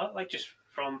want to start? Like just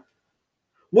from.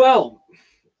 Well,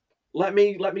 let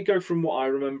me go from what I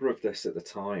remember of this at the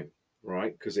time,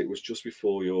 right? Because it was just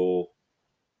before your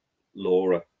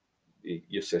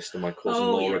sister, my cousin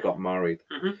Laura, got married.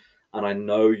 Mm-hmm. And I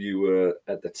know you were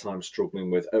at the time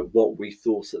struggling with what we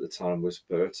thought at the time was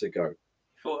vertigo.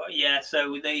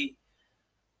 So they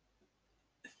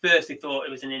firstly thought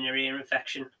it was an inner ear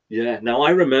infection. Yeah. Now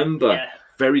I remember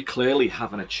very clearly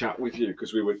having a chat with you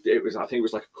because I think it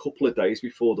was like a couple of days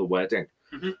before the wedding.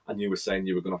 Mm-hmm. And you were saying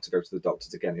you were going to have to go to the doctor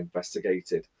to get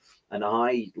investigated. And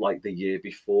I, like the year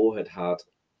before, had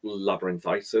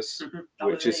labyrinthitis,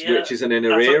 which yeah. is an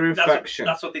inner ear infection.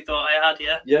 That's what they thought I had,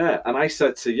 yeah. Yeah, and I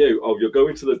said to you, "Oh, you're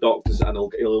going to the doctors, and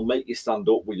it'll make you stand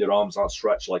up with your arms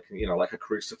outstretched, like like a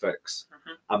crucifix,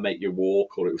 and make you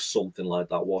walk, or it was something like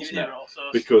that, wasn't it?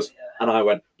 Because and I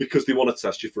went because they want to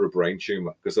test you for a brain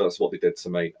tumor, because that's what they did to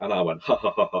me, and I went ha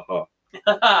ha ha ha ha.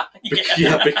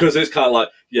 Yeah, because it's kind of like,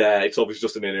 it's obviously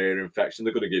just an inner ear infection.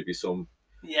 They're going to give you some,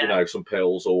 some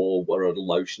pills or a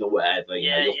lotion or whatever.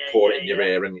 You'll pour it in your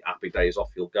ear, and happy days off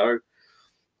you'll go.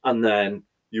 And then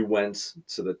you went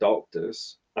to the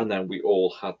doctors, and then we all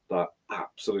had that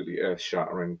absolutely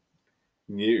earth-shattering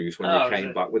news when you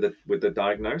came back with the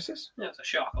diagnosis. Yeah, it was a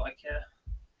shock,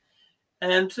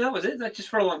 so that was it. Like, just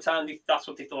for a long time, that's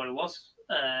what they thought it was.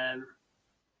 I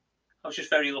was just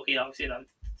very lucky, obviously, that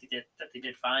they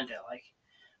did find it. Like,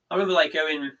 I remember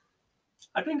going.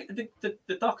 I think the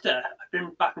doctor. I've been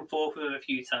back and forth with him a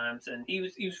few times, and he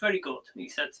was very good. He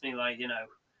said to me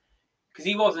because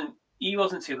he wasn't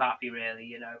too happy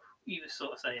really. He was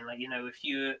sort of saying if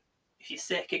you're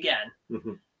sick again,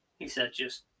 he said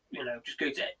just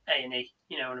go to A&E.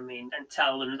 You know what I mean, and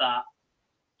tell them that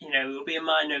it'll be in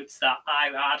my notes that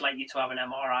I'd like you to have an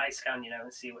MRI scan,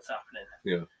 and see what's happening.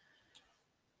 Yeah.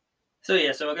 So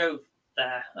I go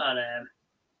there, and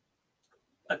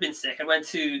I've been sick. I went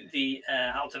to the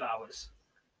out of hours,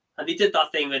 and they did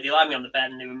that thing where they laid me on the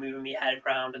bed and they were moving my head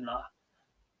around and that.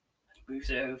 He moves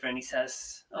it over and he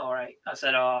says, "All right." I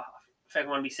said, "Oh, if I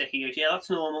want to be sick," he goes, "Yeah, that's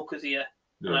normal because you're."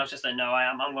 Yeah. And I was just like, "No,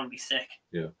 I'm going to be sick."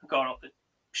 Yeah. I got up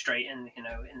straight in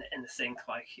the sink,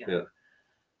 Yeah.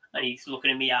 And he's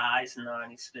looking in my eyes and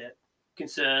he's a bit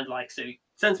concerned, so he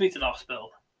sends me to the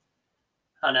hospital,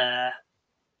 and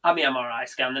had my MRI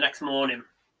scan the next morning.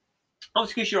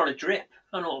 Obviously, because you're on a drip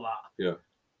and all that. Yeah.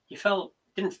 I felt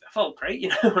great, you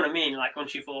know what I mean? Like,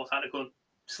 once you've all had a good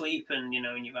sleep and,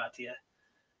 and you've had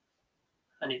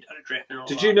and you'd had a drip and all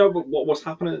that. Did you know what was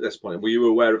happening at this point? Were you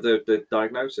aware of the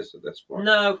diagnosis at this point?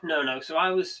 No. So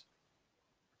I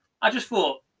just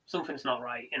thought something's not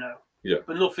right, Yeah.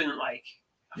 But nothing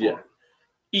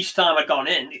each time I'd gone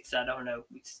in, it said, "Oh no,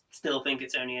 we still think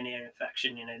it's only an ear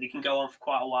infection. They can go on for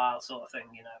quite a while, sort of thing.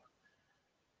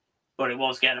 But it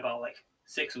was getting about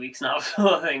 6 weeks now,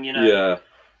 sort of thing. Yeah.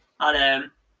 And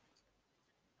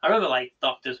I remember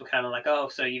doctors were kind of "Oh,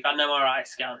 so you've had an MRI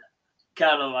scan,"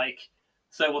 kind of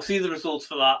so we'll see the results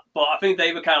for that. But I think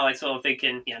they were kind of sort of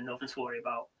thinking, yeah, nothing to worry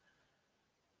about.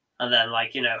 And then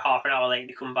half an hour later,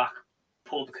 they come back,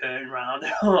 pull the curtain round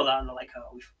and all that, and they're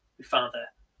 "Oh, we found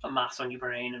a mass on your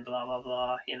brain and blah blah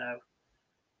blah."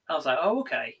 I was like, "Oh,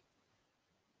 okay."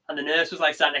 And the nurse was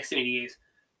sat next to me. And he goes,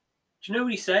 "Do you know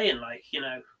what he's saying?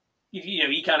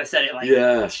 He kind of said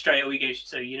it straight away. He goes,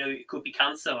 so it could be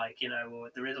cancer, or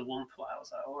there is a lump." I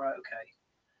was like, "All right, okay."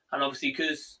 And obviously,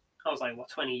 because I was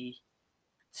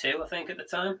 22, I think, at the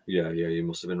time. Yeah, you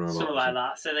must have been around something like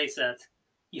that. So they said,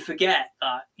 you forget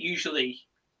that usually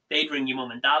they'd ring your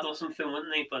mum and dad or something,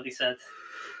 wouldn't they? But they said,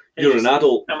 "You're an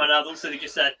adult." I'm an adult, so they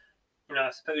just said, I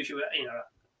suppose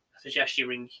I suggest you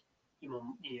ring your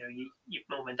mum, your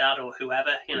mum and dad or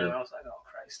whoever. And I was like, "Oh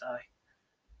Christ,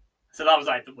 So that was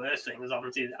the worst thing, was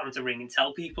having to ring and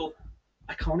tell people.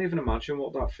 I can't even imagine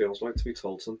what that feels like to be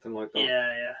told something like that.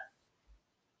 Yeah.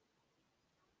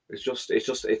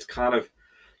 It's kind of,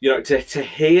 to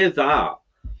hear that.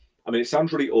 I mean, it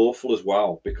sounds really awful as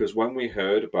well, because when we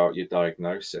heard about your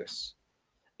diagnosis,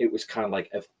 it was kind of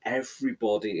of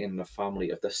everybody in the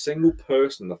family, of the single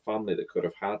person in the family that could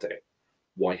have had it,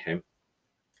 why him?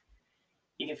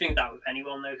 You can think that with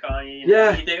anyone, though, can't you?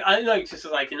 Yeah. You do. I know, it's just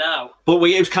now. But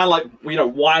it was kind of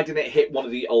why didn't it hit one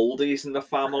of the oldies in the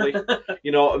family?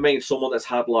 You know what I mean? Someone that's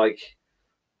had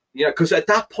because at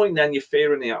that point, then you're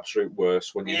fearing the absolute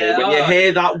worst when you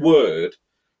hear that word,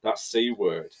 that C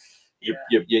word. You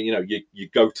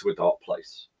go to a dark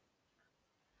place.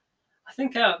 I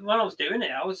think when I was doing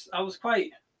it, I was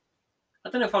quite. I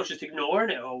don't know if I was just ignoring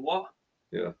it or what.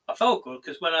 Yeah. I felt good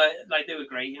because when they were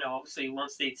great, obviously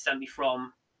once they sent me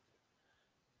from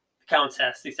the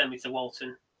Countess, they sent me to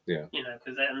Walton. Yeah.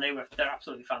 Because they're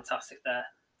absolutely fantastic there.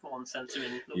 For one centre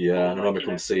in. Yeah, I remember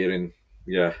coming to see it in.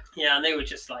 Yeah. Yeah, and they were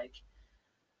just and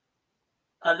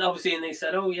obviously, and they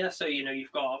said, "Oh yeah, so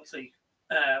you've got obviously,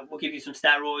 we'll give you some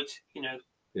steroids,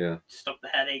 yeah, to stop the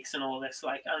headaches and all this,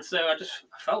 and so I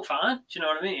felt fine. Do you know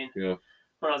what I mean? Yeah.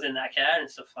 When I was in that care and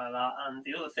stuff like that, and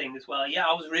the other thing as well, I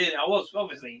was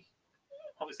obviously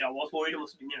I was worried. It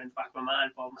must have been in the back of my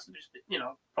mind, but I must have just been,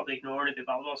 probably ignoring it.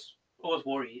 But I was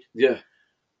worried. Yeah.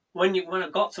 When I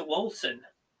got to Walton,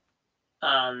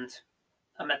 and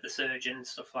I met the surgeon and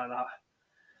stuff like that.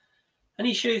 And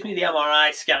he shows me the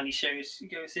MRI scan. He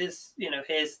goes, here's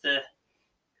the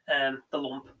the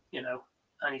lump, you know,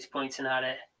 and he's pointing at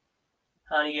it.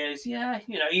 And he goes, yeah,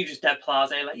 you know, he was just dead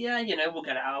blasé, like, yeah, you know, we'll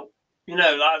get it out. You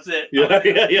know, that's it. Yeah,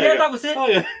 that was it.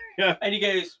 Oh, yeah. And he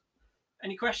goes,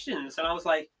 any questions? And I was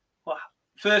like, well,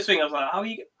 first thing I was like,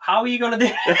 how are you going to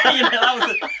do it? You know,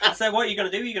 I said, what are you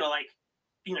going to do? Are you going to, like,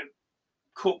 you know,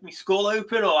 cut my skull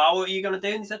open, or how are you going to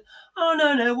do? And he said, oh,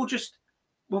 no, we'll just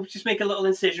make a little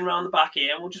incision around the back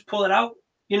here and we'll just pull it out.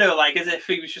 You know, like as if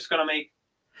he was just going to make.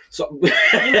 So,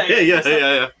 you know,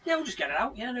 yeah. Yeah, we'll just get it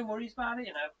out. Yeah, no worries about it,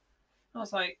 you know. I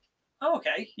was like, oh,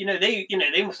 okay. You know, they've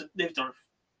done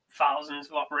thousands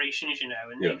of operations, you know,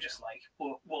 and they were just like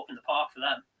walk in the park for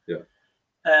them. Yeah.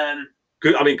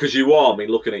 I mean, because you are. I mean,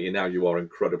 looking at you now, you are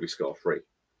incredibly scar-free.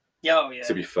 Oh, yeah.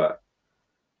 To be fair,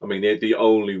 I mean, the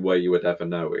only way you would ever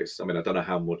know is, I mean, I don't know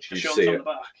how much you see on it. The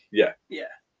back.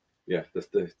 Yeah.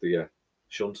 The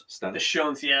shunt stand. The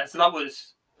shunt, yeah. So that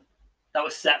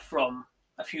was set from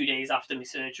a few days after my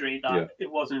surgery. That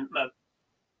it wasn't my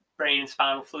brain and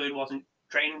spinal fluid wasn't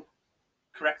draining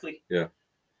correctly. Yeah.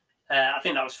 I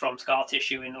think that was from scar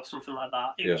tissue or something like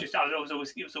that. It was just it was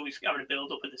always having a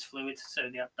build up of this fluid. So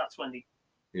that's when they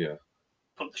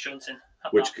put the shunt in.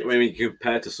 Which, I mean,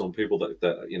 compared to some people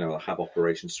that you know have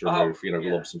operations to remove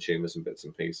lumps and tumours and bits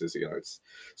and pieces, you know, it's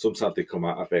sometimes they come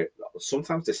out of it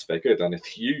sometimes disfigured, and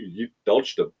if you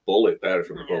dodged a bullet there, if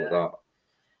you call it that.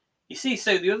 You see,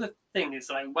 so the other thing is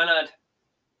like when I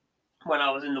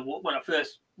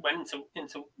first went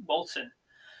into Walton,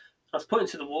 I was put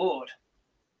into the ward,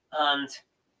 and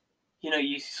you know,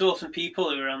 you saw some people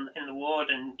who were in the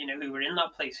ward, and you know, who were in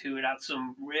that place who had had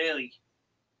some really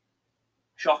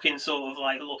shocking sort of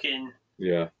like looking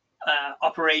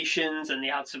operations, and they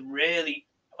had some really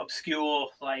obscure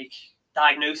like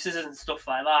diagnoses and stuff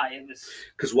like that. It was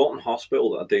because Walton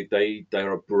Hospital,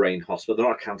 they're a brain hospital. They're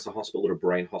not a cancer hospital; they're a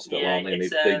brain hospital, aren't they?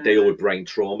 And they deal with brain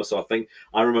trauma. So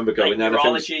I remember going there.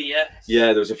 Neurology,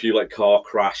 there was a few like car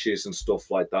crashes and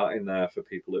stuff like that in there for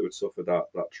people who had suffered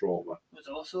that trauma. It was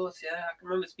all sorts. Yeah, I can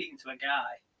remember speaking to a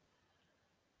guy,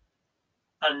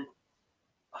 and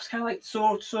I was kind of like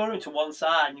saw him to one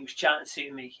side, and he was chatting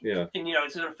to me. Yeah. And you know,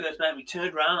 as I first met him, we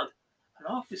turned around, and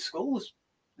half his skull was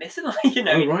missing. Like, you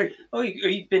know,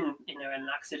 he'd been, you know, in an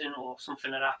accident or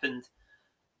something had happened,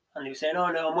 and he was saying,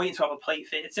 "Oh no, I'm waiting to have a plate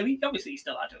fitted." So he obviously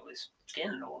still had all his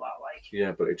skin and all that, like.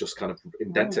 Yeah, but it just kind of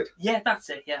indented. Yeah, that's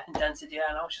it. Yeah, indented. Yeah,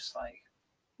 and I was just like,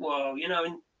 "Whoa," you know,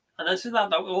 and then so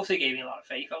that also gave me a lot of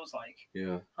faith. I was like,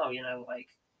 "Yeah, oh, you know, like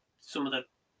some of the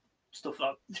stuff,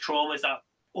 like the traumas that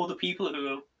other people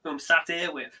who I'm sat here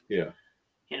with, you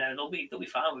know, they'll be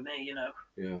fine with me, you know."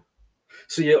 Yeah.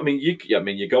 So I mean,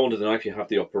 you go under the knife, you have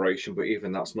the operation, but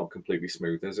even that's not completely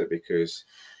smooth, is it? Because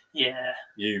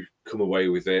you come away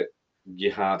with it. You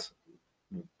had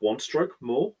one stroke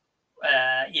more.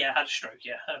 I had a stroke.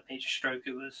 Yeah, I had a major stroke.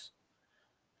 I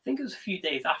think it was a few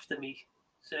days after me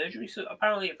surgery. So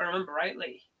apparently, if I remember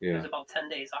rightly, it was about 10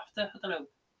 days after. I don't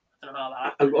know how that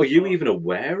happened. Are you even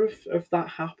aware of that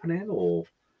happening, or?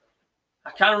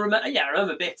 I can't remember. Yeah, I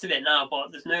remember bits of it now,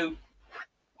 but there's no.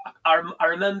 I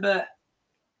remember.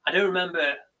 I don't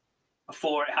remember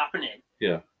before it happening.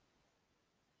 Yeah.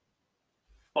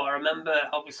 But I remember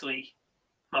obviously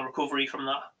my recovery from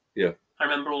that. Yeah. I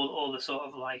remember all the sort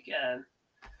of like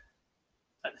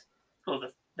all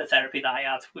the therapy that I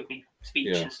had with me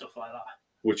speech and stuff like that.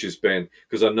 Which has been,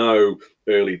 because I know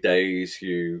early days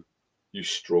you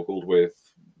struggled with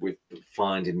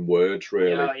finding words,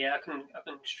 really. Yeah, I can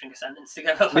string a sentence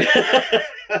together.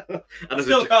 And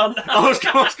still can't. I was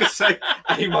going to say,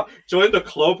 hey, join the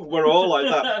club. We're all like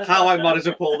that. How I manage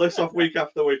to pull this off week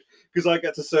after week, because I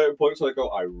get to certain points where I go,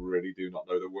 I really do not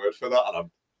know the word for that, and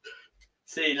I'm.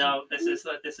 See, now this is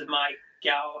my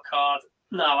get out of card.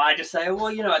 No, I just say,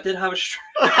 well, you know, I did have a stroke.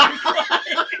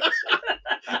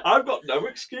 I've got no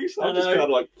excuse. I'm just kind of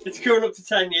like, it's coming up to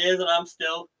 10 years, and I'm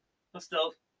still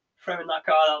throwing that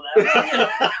card out there.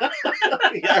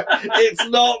 Yeah, it's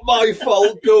not my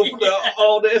fault, Governor.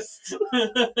 Honest.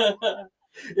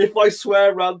 If I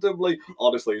swear randomly,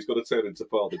 honestly, he's going to turn into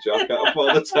Father Jack out of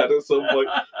Father Ted at some point.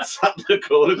 Sat in the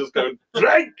corner, just going,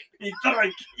 drink. He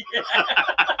drank. Yeah.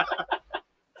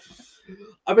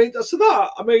 I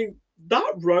mean,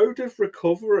 that road of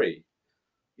recovery,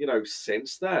 you know,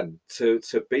 since then to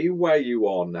be where you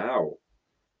are now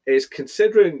is,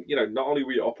 considering, you know, not only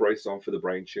were you operated on for the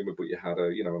brain tumor, but you had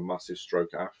a massive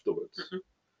stroke afterwards. Mm-hmm.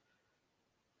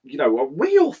 You know,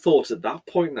 we all thought at that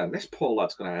point then, this poor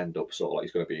lad's going to end up sort of like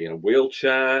he's going to be in a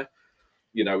wheelchair,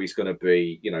 you know, he's going to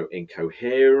be, you know,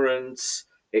 incoherent.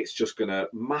 It's just going to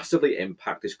massively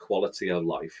impact his quality of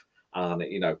life. And,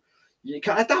 you know, you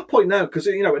can, at that point now, because,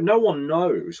 you know, no one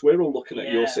knows, we're all looking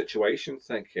at your situation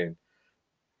thinking,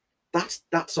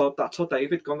 That's our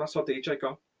David gone. That's our DJ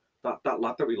gone. That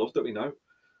lad that we love, that we know.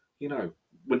 You know,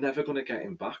 we're never going to get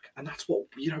him back, and that's what,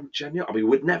 you know, genuine. I mean,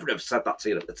 we'd never have said that to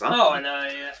you at the time. Oh, I know,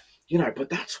 yeah. You know, but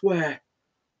that's where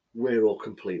we're all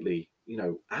completely, you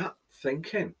know, at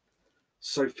thinking.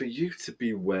 So for you to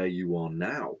be where you are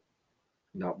now,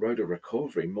 that road of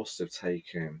recovery must have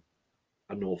taken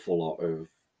an awful lot of,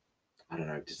 I don't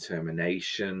know,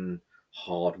 determination,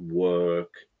 hard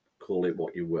work, call it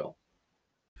what you will.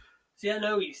 So yeah, I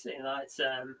know what you're saying. That it's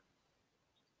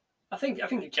I think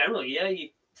in general, yeah, you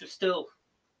still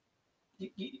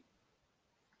you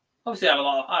obviously had a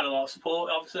lot of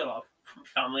support, obviously a lot from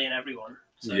family and everyone.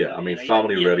 So, yeah, I mean, you know,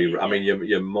 family really. yeah. I mean,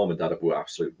 your mum and dad were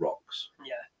absolute rocks.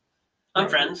 Yeah, and Right.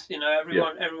 friends. You know,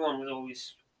 everyone was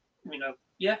always, you know,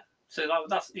 yeah. So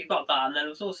that's you got that, and then it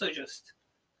was also just,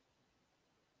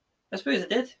 I suppose it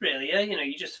did really. Yeah, you know,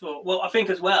 you just thought. Well, I think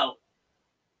as well,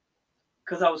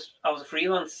 because I was a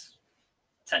freelance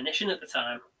technician at the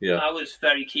time. Yeah, I was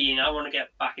very keen. I want to get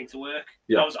back into work.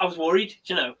 Yeah. I was worried.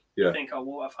 You know, Yeah. I think, oh,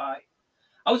 what if I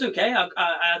was okay.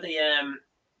 I had a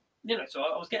you know, so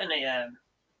I was getting a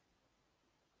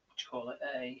what do you call it,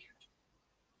 a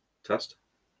test.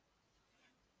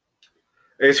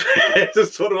 It's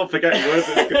just sort of forgetting words,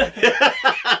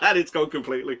 and it's gone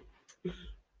completely.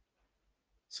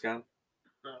 Scan.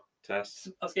 No. Test.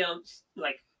 I was getting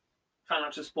like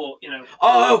financial support. You know.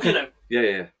 Oh, okay. You know.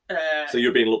 Yeah. So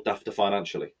you're being looked after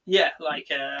financially. Yeah, like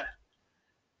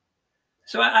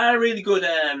so I had a really good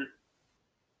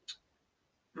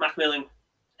Macmillan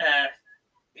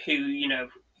who, you know,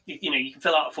 you can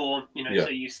fill out a form, you know, Yeah. so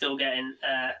you're still getting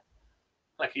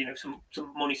like, you know, some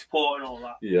money support and all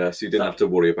that. Yeah, so you didn't have to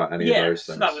worry about any of those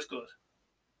things. So that was good.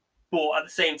 But at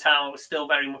the same time, I was still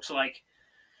very much like,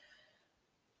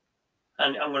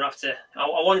 and I'm gonna have to. I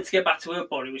wanted to get back to work,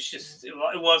 but it was just,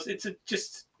 it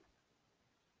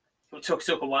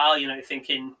took a while, you know,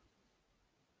 thinking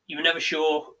you were never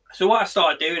sure. So what I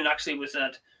started doing actually was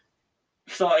that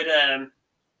I started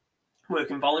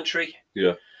working voluntary.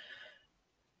 Yeah.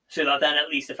 So that then at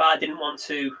least if I didn't want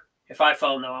to, if I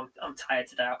felt, no, I'm tired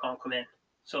today, I can't come in,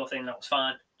 sort of thing, that was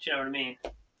fine. Do you know what I mean?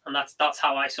 And that's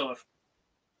how I sort of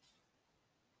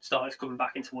started coming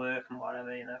back into work and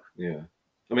whatever, you know. Yeah.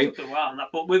 I mean, it took a while and that,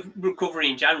 but with recovery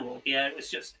in general, yeah, it was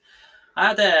just I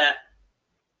had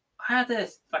a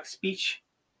like speech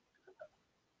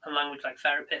and language like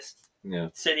therapist. Yeah.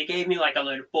 So they gave me like a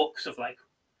load of books of like,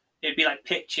 it'd be like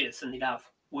pictures and they'd have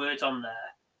words on there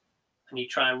and you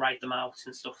try and write them out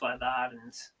and stuff like that.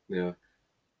 And yeah,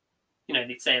 you know,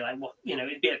 they'd say like, what, you know,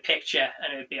 it'd be a picture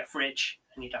and it would be a fridge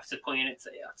and you'd have to point it and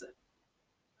say, yeah,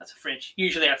 that's a fridge.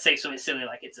 Usually I'd say something silly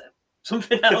like it's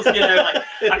something else, you know, like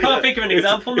I can't think of an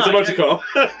example now. It's a motor car.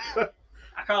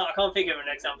 I can't think of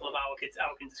an example of how I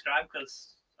can describe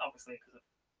because I've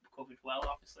recovered well,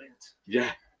 obviously.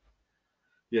 Yeah.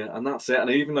 Yeah, and that's it. And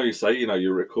even though you say, you know,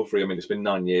 your recovery, I mean, it's been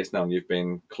 9 years now and you've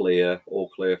been all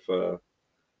clear for a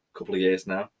couple of years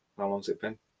now. How long's it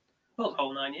been? Well, the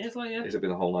whole 9 years, like, yeah. Has it been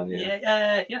the whole 9 years?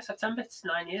 Yeah, September, it's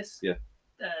 9 years. Yeah.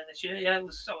 This year, yeah, I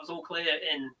was all clear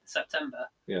in September.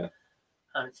 Yeah.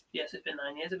 And it's been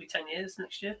 9 years, it'll be 10 years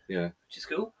next year. Yeah. Which is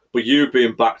cool. But you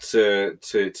being back to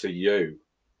you,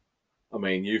 I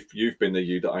mean, you've been the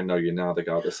you that I know you now, the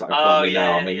guy that's sat in front of me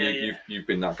now. I mean, you've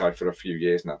been that guy for a few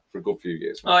years now, for a good few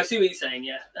years. Oh, I see what you're saying,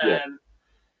 yeah.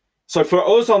 So for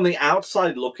us on the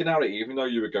outside looking at it, even though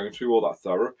you were going through all that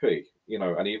therapy, you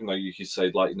know, and even though you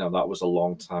said like, you know, that was a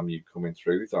long time you coming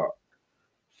through that.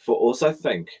 For us, I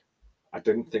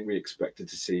didn't think we expected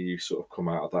to see you sort of come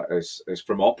out of that as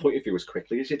from our point of view as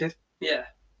quickly as you did. Yeah.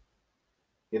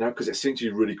 You know, because it seemed to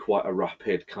be really quite a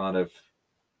rapid kind of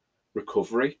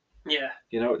recovery. Yeah.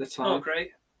 You know, at the time. Oh,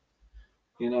 great.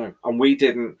 You know, and we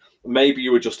didn't. Maybe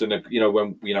you were just in a, you know,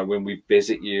 when we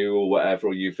visit you or whatever,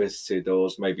 or you visited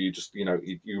us, maybe you just, you know,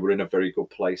 you were in a very good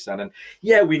place then. And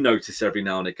yeah, we notice every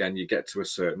now and again you get to a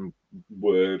certain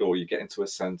word or you get into a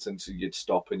sentence and you'd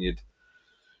stop and you'd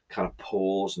kind of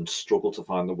pause and struggle to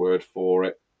find the word for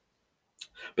it.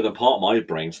 But then part of my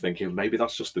brain's thinking maybe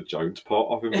that's just the Jones part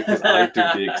of him because I do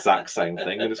the exact same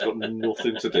thing and it's got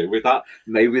nothing to do with that.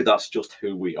 Maybe that's just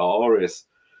who we are. Is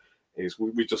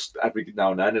we just every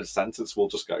now and then in a sentence we'll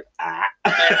just go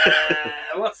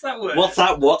what's that word? What's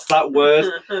that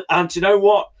word? And you know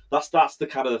what? That's the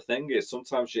kind of the thing is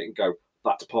sometimes you can go,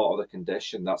 that's part of the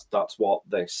condition. That's what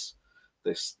this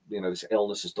you know this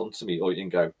illness has done to me, or you can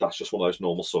go, that's just one of those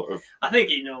normal sort of. I think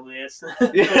it normally is.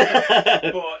 But you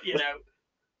know,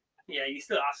 yeah, you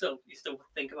still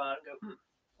think about it and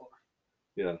go,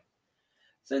 Yeah.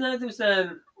 So now there was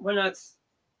when it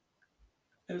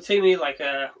would take me like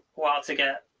a while to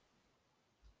get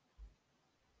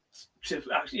to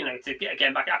you know, to get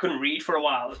again back. I couldn't read for a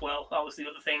while as well. That was the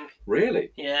other thing.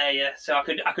 Really? Yeah. So I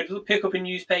could pick up a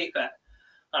newspaper,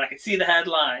 and I could see the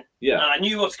headline. Yeah. And I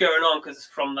knew what's going on because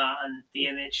from that and the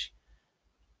image.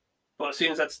 But as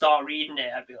soon as I'd start reading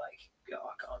it, I'd be like, oh,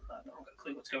 I don't got a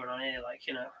clue what's going on here. Like,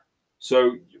 you know.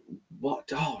 So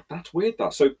what? Oh, that's weird.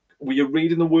 That. So were you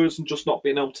reading the words and just not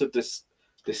being able to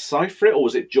decipher it, or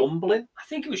was it jumbling? I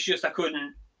think it was just I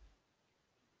couldn't.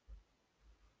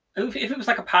 If it was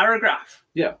like a paragraph,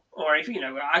 yeah, or if you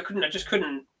know, I just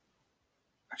couldn't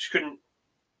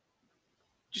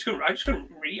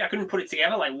read. I couldn't put it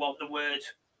together like what the word,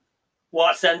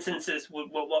 what sentences, what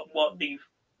the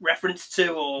reference to,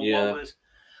 or what was.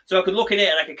 So I could look at it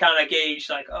and I could kind of gauge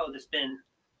like, oh, there's been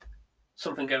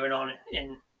something going on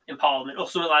in Parliament or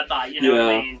something like that. You know what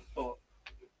I mean? But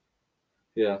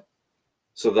yeah.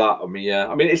 So that, I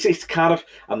mean, it's kind of,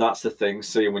 and that's the thing.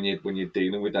 See, when you're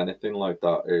dealing with anything like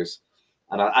that is,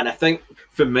 and I think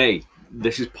for me,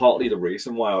 this is partly the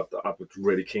reason why I was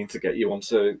really keen to get you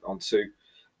onto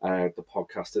the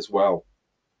podcast as well,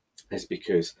 is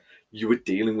because you were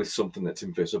dealing with something that's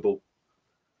invisible.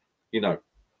 You know,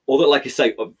 other, like you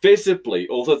say, visibly,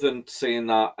 other than seeing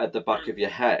that at the back of your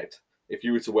head, if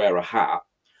you were to wear a hat.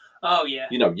 Oh yeah.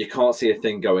 You know, you can't see a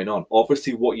thing going on.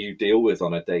 Obviously, what you deal with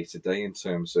on a day-to-day in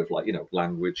terms of like, you know,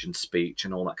 language and speech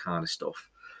and all that kind of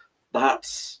stuff, that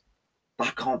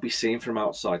can't be seen from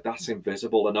outside. That's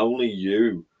invisible, and only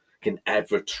you can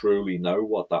ever truly know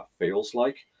what that feels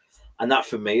like. And that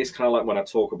for me is kind of like when I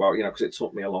talk about, you know, because it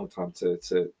took me a long time to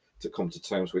come to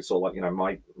terms with sort of like, you know,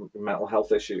 my mental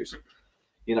health issues.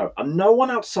 You know, and no one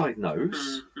outside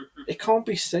knows. It can't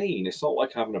be seen. It's not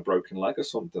like having a broken leg or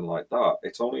something like that.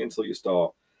 It's only until you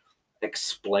start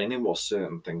explaining what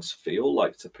certain things feel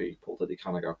like to people that they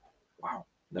kind of go, wow,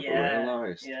 never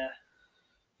realised. Yeah.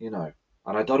 You know,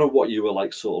 and I don't know what you were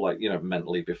like, sort of like, you know,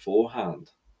 mentally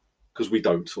beforehand, because we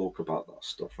don't talk about that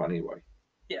stuff anyway.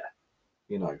 Yeah.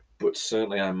 You know, but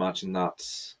certainly I imagine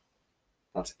that's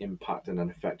impacted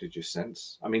and affected you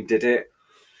since. I mean, did it?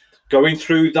 Going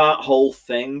through that whole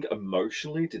thing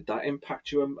emotionally, did that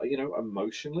impact you? You know,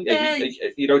 emotionally,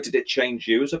 you know, did it change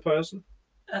you as a person?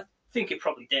 I think it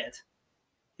probably did.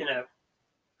 You know,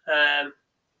 I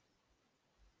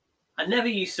never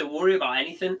used to worry about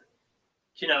anything.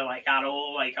 You know, like at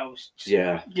all. Like I was, just,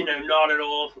 you know, not at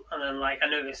all. And then like I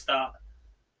noticed that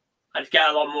I'd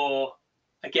get a lot more.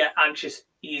 I get anxious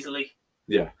easily.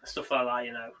 Yeah, stuff like that.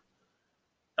 You know,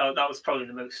 that was probably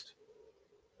the most.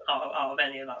 Out of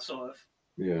any of that sort of,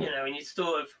 you know, and you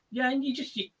sort of, and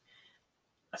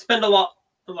I spend a lot,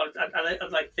 I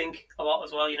like think a lot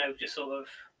as well, you know, just sort of,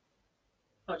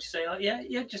 how'd you say,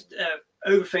 like, just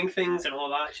overthink things and all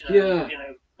that, you know, you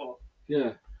know, but.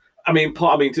 I mean,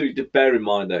 to bear in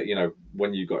mind that, you know,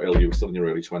 when you got ill, you were still in your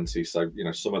early 20s, so, you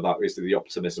know, some of that is the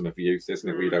optimism of youth, isn't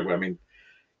it? You know, I mean,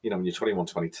 you know, when you're 21,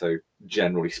 22,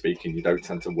 generally speaking, you don't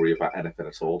tend to worry about anything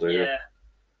at all, do you? Yeah.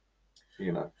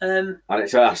 You know, and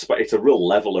it's a real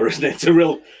leveler, isn't it? It's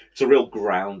a real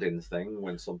grounding thing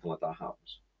when something like that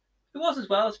happens. It was as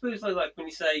well. I suppose like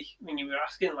when you were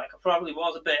asking, like I probably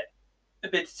was a bit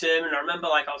determined. I remember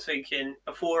like I was thinking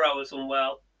before I was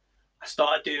unwell, I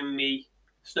started doing me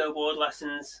snowboard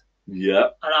lessons. Yeah.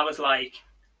 And I was like,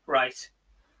 right,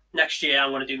 next year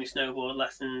I'm going to do my snowboard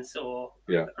lessons, or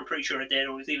I'm pretty sure I did,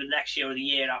 or it was either next year or the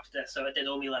year after. So I did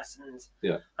all my lessons.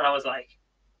 Yeah. And I was like,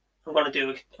 I'm going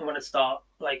to start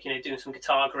like, you know, doing some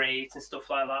guitar grades and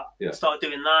stuff like that. Yeah. Start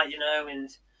doing that, you know, and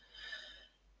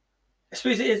I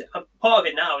suppose it is part of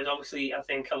it now is obviously, I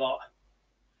think a lot.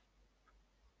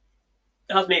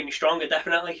 It has made me stronger,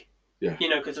 definitely. Yeah. You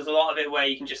know, because there's a lot of it where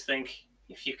you can just think,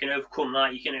 if you can overcome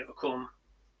that, you can overcome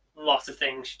lots of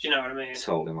things. Do you know what I mean?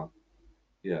 Totally, man.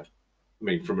 Yeah. I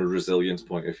mean, from a resilience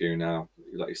point of view now,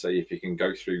 like you say, if you can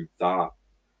go through that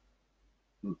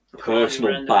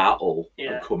personal battle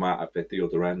and come out of it the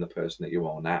other end, the person that you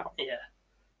are now,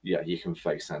 you can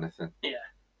face anything. Yeah.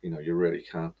 You know, you really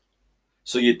can.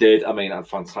 So you did. I mean,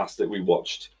 fantastic. We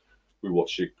watched you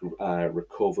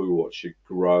recover. We watched you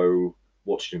grow.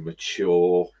 Watched you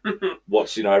mature.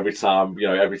 Watched, you know, every time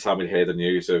we'd hear the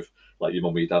news of like your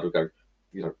mum or your dad would go,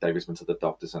 you know, David's been to the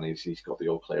doctors and he's got the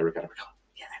all clear again.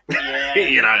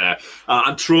 You know,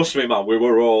 and trust me, man, we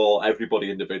were all,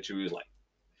 everybody individually was like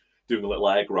doing a little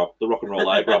air grab, the rock and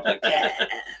roll air grab, like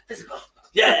physical.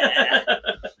 You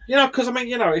know, because I mean,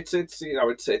 you know, it's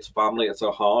family, it's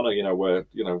Ohana, you know,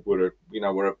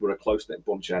 we're a close knit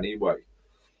bunch anyway,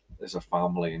 as a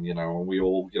family, and you know, and we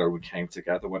all, you know, we came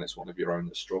together when it's one of your own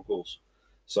that struggles.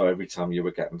 So every time you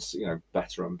were getting, you know,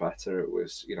 better and better, it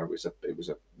was, you know, it was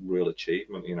a real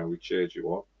achievement. You know, we cheered you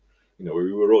on. You know,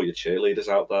 we were all your cheerleaders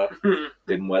out there.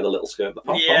 Didn't wear the little skirt, the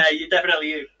pom-poms. Yeah, you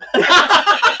definitely you.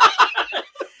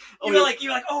 You were like,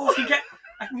 oh, I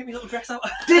can get my little dress out.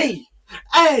 D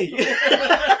A.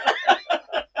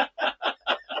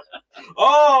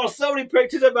 Oh, so many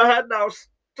pictures in my head now.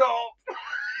 Stop.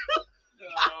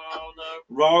 Oh no.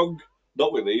 Wrong.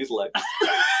 Not with these legs.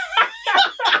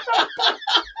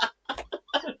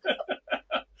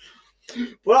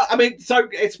 Well, I mean, so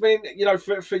it's been, you know,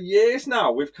 for years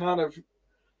now. We've kind of,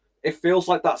 it feels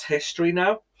like that's history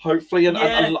now. Hopefully, and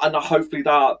hopefully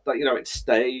that you know it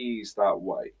stays that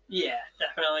way. Yeah,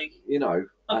 definitely. You know,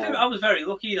 I was very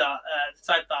lucky that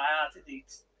the type that I had, it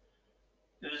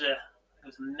was a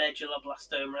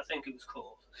medulloblastoma, I think it was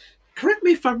called. Correct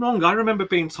me if I'm wrong. I remember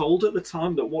being told at the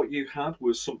time that what you had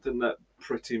was something that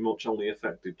pretty much only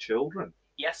affected children.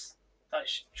 Yes,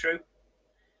 that's true.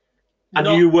 And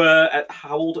you were at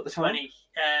how old at the time?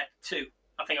 22.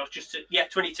 I think I was just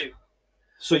 22.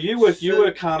 So you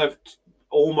were kind of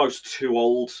almost too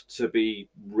old to be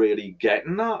really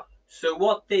getting that. So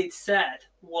what they'd said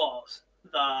was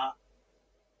that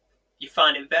you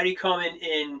find it very common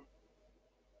in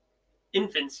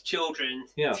infants, children,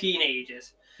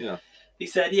 teenagers. Yeah. He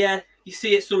said, yeah, you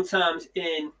see it sometimes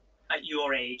at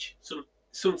your age.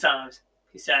 Sometimes.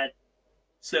 He said,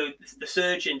 so the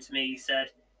surgeon to me, he said,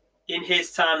 in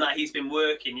his time that he's been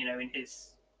working, you know,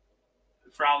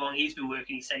 for how long he's been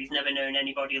working, he said he's never known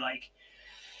anybody like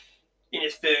in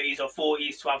his 30s or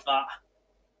 40s to have that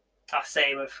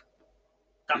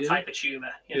type of tumour,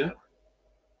 you know.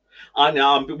 I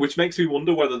know, which makes me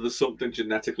wonder whether there's something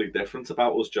genetically different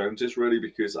about us Joneses, really,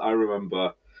 because I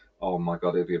remember, oh my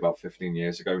God, it'd be about 15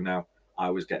 years ago now, I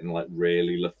was getting like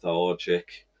really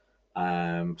lethargic,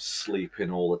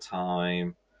 sleeping all the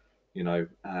time, you know,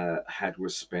 head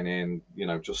was spinning, you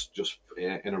know, just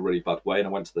in a really bad way. And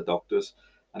I went to the doctors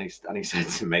and he said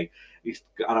to me,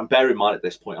 and I'm bearing in mind at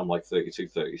this point, I'm like 32,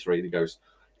 33, and he goes,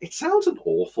 it sounds an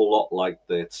awful lot like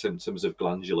the symptoms of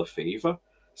glandular fever.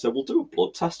 So we'll do a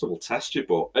blood test and we'll test you,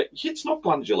 but it's not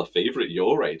glandular fever at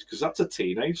your age because that's a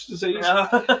teenage disease. No.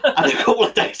 And a couple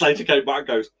of days later, he came back and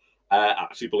goes,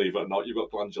 actually, believe it or not, you've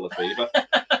got glandular fever.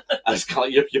 And it's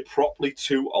kind of, you're properly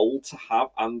too old to have,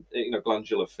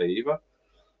 glandular fever.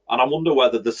 And I wonder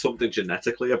whether there's something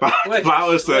genetically about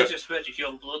us that we're just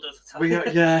young blood at the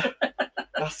time. Yeah,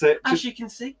 that's it. As you can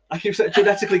see, I keep saying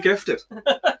genetically gifted.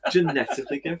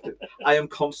 Genetically gifted. I am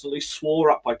constantly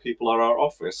swore at by people at our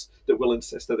office that will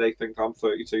insist that they think I'm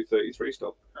 32, 33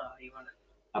 stuff. Oh, you want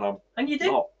it? And you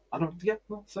do. Not. And I'm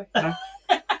say, no.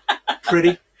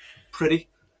 pretty.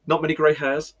 Not many grey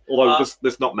hairs. Although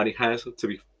there's not many hairs, to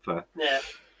be fair. Yeah.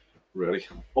 Really.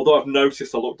 Although I've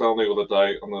noticed, I looked down the other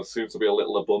day and there seems to be a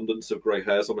little abundance of grey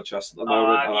hairs on my chest at the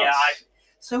moment. Yeah.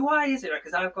 So why is it?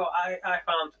 Because I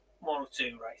found one or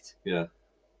two, right? Yeah.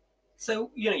 So,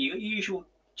 you know, your usual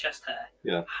chest hair.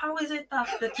 Yeah. How is it that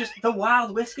they're just the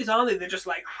wild whiskers, aren't they? They're just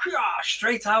like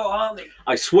straight out, aren't they?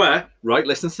 I swear, right,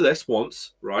 listen to this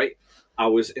once, right? I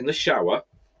was in the shower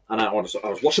and I was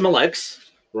washing my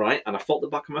legs, right? And I felt the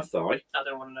back of my thigh. I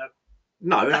don't want to know.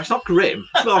 No, it's not grim.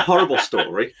 It's not a horrible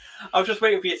story. I was just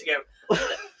waiting for you to go.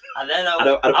 And then I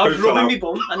was rubbing my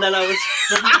bum, and then I was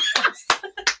rubbing my chest.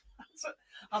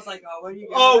 I was like, oh, where are you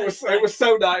going? Oh, it was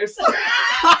so nice.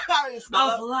 I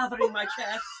was lathering my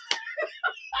chest.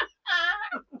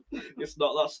 It's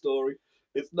not that story.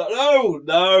 It's not.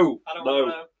 No. I don't want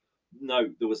to know. No,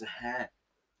 there was a hair.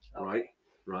 Okay.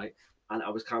 Right. And I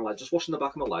was kind of like just washing the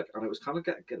back of my leg, and it was kind of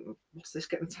getting what's this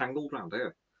getting tangled around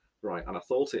here? Right, and I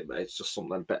thought it's just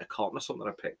something, a bit of cotton or something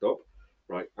I picked up,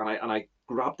 right, and I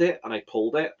grabbed it and I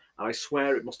pulled it, and I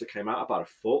swear it must have came out about a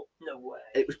foot. No way.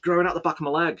 It was growing out the back of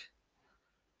my leg.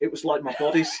 It was like my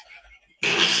body's.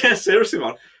 Yeah, seriously,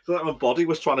 man. It's like my body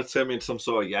was trying to turn me into some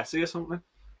sort of yeti or something.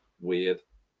 Weird.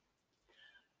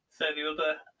 So the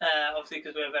other, obviously,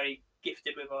 because we're very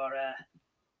gifted with our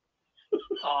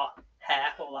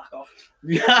hair or lack of.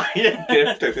 Yeah,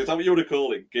 gifted. Is that what you would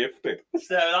call it? Gifted.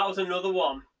 So that was another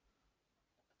one.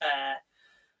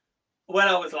 When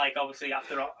I was like, obviously,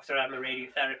 after having my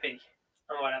radiotherapy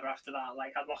and whatever, after that,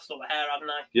 like, I'd lost all the hair, hadn't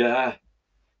I? Yeah.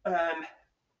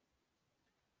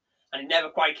 And it never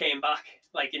quite came back,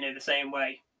 like, the same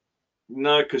way.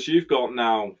 No, because you've got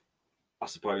now, I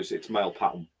suppose it's male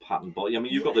pattern body. I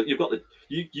mean, you've got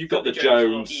the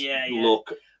Jones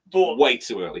look, but way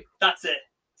too early. That's it.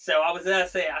 So I was there. I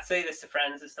say this to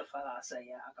friends and stuff like that. I say,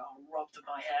 yeah, I got robbed of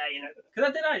my hair, because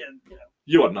I did.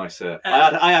 You had nice hair.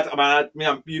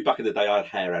 You back in the day, I had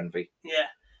hair envy. Yeah.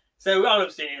 So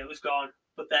obviously it was gone,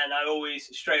 but then I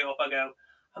always straight up I go.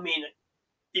 I mean,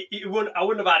 I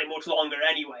wouldn't have had it much longer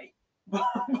anyway. But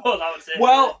that was it.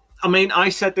 Well, I mean, I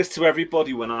said this to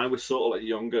everybody when I was sort of like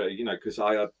younger, you know, because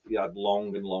I had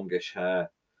long and longish hair,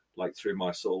 like through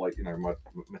my sort of like, you know,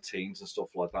 my teens and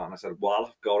stuff like that. And I said, while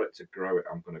I've got it to grow it,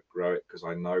 I'm going to grow it because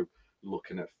I know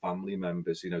looking at family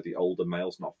members, you know, the older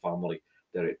males, not family,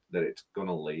 that it's going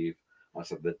to leave. I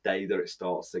said, the day that it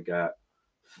starts to get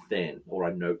thin, or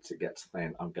I note it gets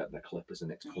thin, I'm getting the clippers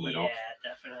and it's coming off.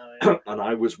 Yeah, definitely. And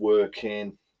I was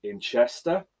working in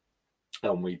Chester,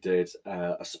 and we did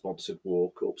a sponsored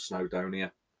walk up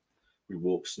Snowdonia. We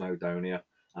walked Snowdonia,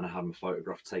 and I had my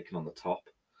photograph taken on the top.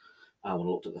 And when I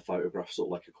looked at the photograph, sort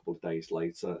of like a couple of days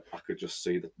later, I could just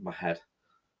see my head,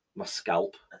 my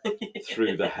scalp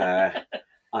through the hair,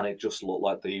 and it just looked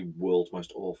like the world's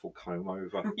most awful comb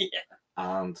over. Yeah.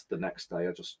 And the next day,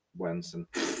 I just went and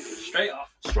straight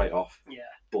off. Yeah.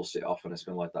 Bust it off, and it's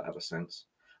been like that ever since.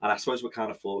 And I suppose we're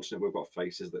kind of fortunate. We've got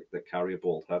faces that carry a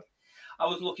bald head. I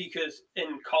was lucky because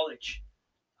in college,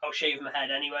 I was shaving my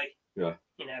head anyway. Yeah.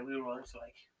 You know, we were on to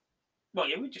like, well,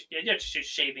 yeah, we just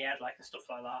shave my head like and stuff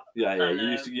like that. Yeah,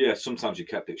 yeah. And, sometimes you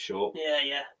kept it short.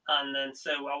 Yeah. And then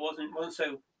so I wasn't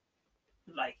so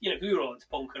like, you know, we were all into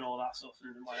punk and all that stuff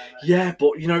and whatever. Yeah,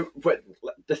 but you know,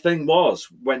 the thing was,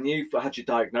 when you had your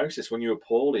diagnosis, when you were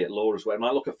poorly at Laura's wedding,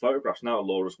 I look at photographs now at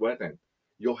Laura's wedding,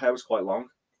 your hair was quite long.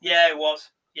 Yeah, it was.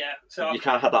 Yeah. So you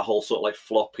kind of had that whole sort of like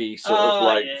floppy sort of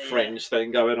like fringe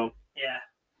thing going on. Yeah.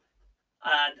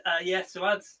 And yeah, so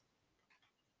I'd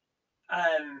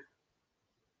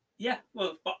yeah,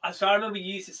 well, so I remember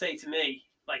you used to say to me,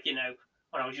 like, you know,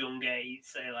 when I was younger, you'd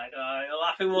say like, "Oh, you're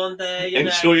laughing one day, you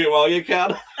enjoy it while you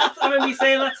can." I remember you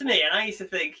saying that to me, and I used to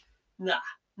think, "Nah,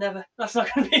 never. That's not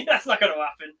gonna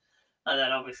happen." And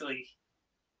then obviously,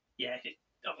 yeah,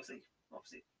 obviously,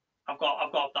 I've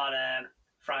got that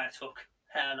Friar Tuck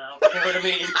hair now. You know what I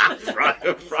mean?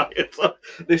 Friar Tuck.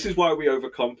 This is why we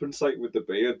overcompensate with the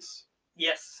beards.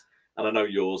 Yes. And I know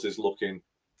yours is looking,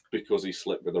 because he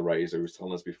slipped with a razor, he was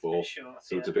telling us before. Short,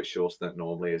 so it's a bit shorter than it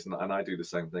normally is. And I do the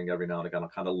same thing every now and again. I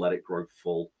kind of let it grow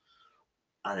full.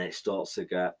 And then it starts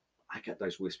to I get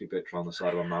those wispy bits around the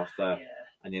side of my mouth there. Yeah.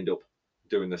 And you end up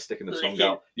doing sticking the tongue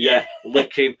out. Yeah,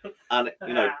 licking. And,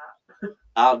 you know,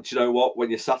 and do you know what? When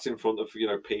you're sat in front of, you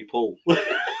know, people.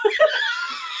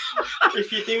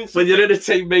 If you're doing when you're in a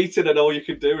team meeting and all you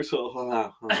can do is sort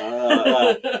of,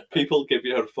 people give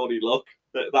you a funny look.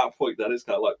 At that point, then it's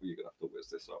kind of like, well, you're going to have to whiz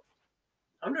this off.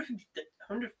 I think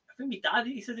my dad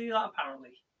used to do that,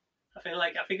 apparently. I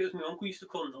think it was my uncle who used to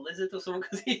call him the lizard or something.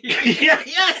 Cause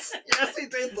yes, he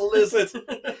did, the lizard.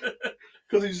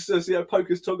 Because he just says, poke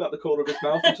his tongue out the corner of his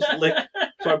mouth and just lick,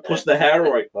 try and push the hair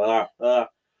away.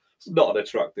 It's not an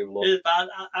attractive look. It's bad.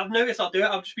 I've noticed I'll do it.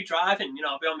 I'll just be driving, you know,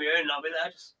 I'll be on my own and I'll be there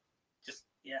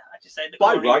I just say the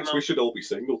by rights, we should all be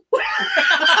single.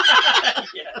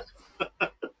 Yeah.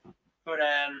 But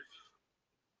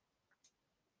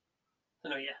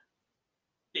no, yeah,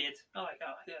 beard. Oh my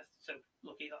god, yeah, so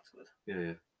lucky. That's good.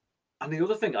 Yeah. And the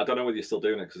other thing, I don't know whether you're still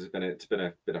doing it because it's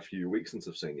been a few weeks since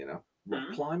I've seen you now.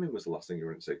 Rock climbing was the last thing you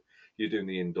were into. You're doing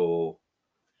the indoor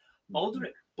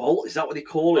bouldering. Is that what they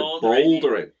call it?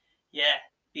 Bouldering. Yeah.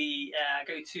 I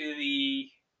go to the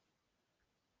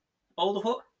Boulder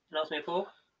Hut in Ellesmere Port.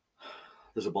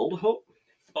 There's a Boulder Hut.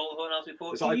 The Boulder Hut in Ellesmere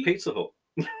Port. Is that like Pizza Hut?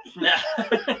 No.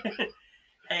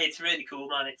 Hey, it's really cool,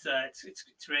 man. It's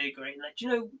really great. And do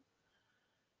you know?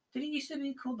 Did it used to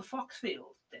be called the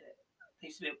Foxfield? Did it? There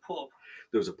used to be a pub.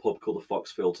 There was a pub called the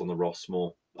Foxfields on the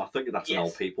Rossmore. I think that's an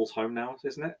old people's home now,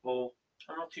 isn't it? Or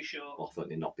I'm not too sure. I thought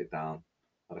they knocked it down.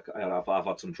 I've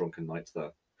had some drunken nights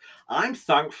there. I'm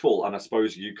thankful, and I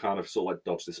suppose you kind of sort of like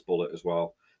dodged this bullet as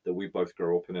well, that we both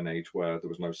grew up in an age where there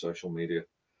was no social media.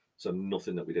 So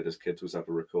nothing that we did as kids was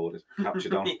ever recorded,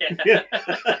 captured on. Yeah.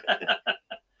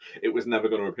 It was never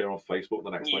going to appear on Facebook the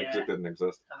next day because it didn't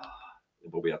exist. Oh.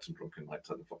 But we had some drunken nights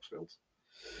at the Foxfields.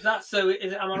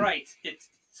 Am I right? It's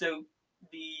so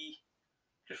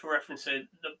just for reference, so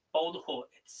the Boulder Hut,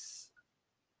 it's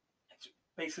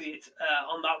basically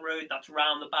on that road that's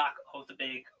round the back of the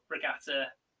big regatta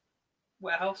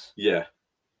warehouse. Yeah.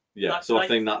 So I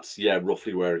think that's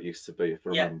roughly where it used to be, if I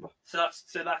remember. So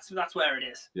that's where it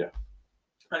is. Yeah.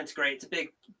 And it's great. It's a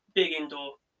big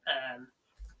indoor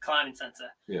climbing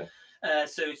centre. Yeah.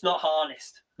 So it's not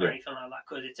harnessed or anything like that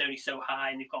because it's only so high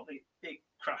and they've got big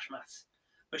crash mats.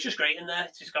 But it's just great in there.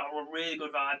 It's just got a really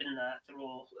good vibe in there. They're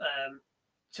all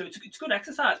so it's good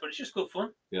exercise, but it's just good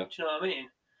fun. Yeah. Do you know what I mean?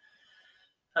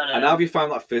 And have you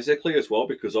found that physically as well?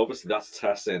 Because obviously that's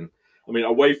testing. I mean,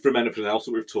 away from anything else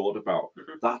that we've talked about,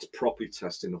 that's properly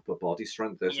testing upper body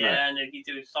strength, isn't it? Yeah, and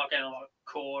you start getting a lot of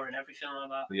core and everything like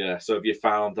that. Yeah, so have you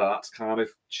found that that's kind of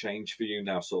changed for you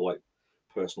now, sort of like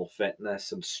personal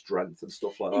fitness and strength and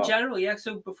stuff like In that? general, yeah.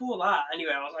 So before that,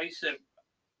 anyway, I used to,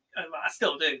 I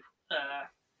still do,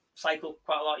 cycle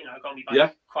quite a lot. You know, I go on my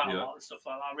bike quite a lot and stuff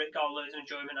like that. I really got loads of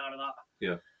enjoyment out of that.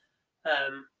 Yeah.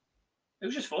 It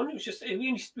was just fun. It was just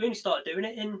we only started doing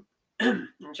it in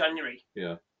in January.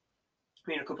 Yeah.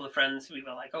 Me and a couple of friends, we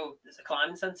were like, "Oh, there's a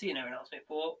climbing centre, you know, in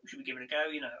Elsmere-Port. Should we give it a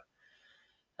go?" You know.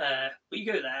 But you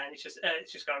go there and it's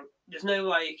just got, there's no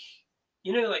like,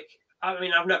 you know, like, I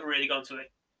mean, I've never really gone to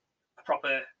a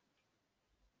proper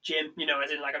gym, you know,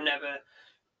 as in like I've never.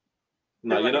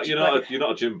 No, you're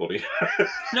not a gym buddy.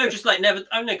 No, just like never.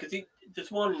 I don't know, because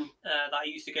there's one that I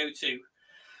used to go to,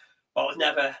 but it was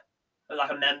never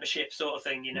like a membership sort of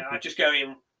thing, you know. I'd just go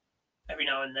in every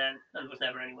now and then, and there was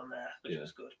never anyone there, which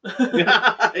was good.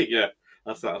 Yeah,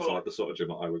 that's like the sort of gym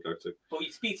that I would go to. But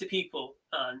you speak to people,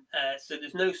 and so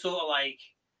there's no sort of like,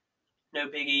 no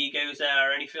big egos there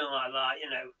or anything like that, you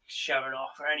know, showing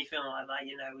off or anything like that,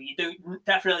 you know. You don't,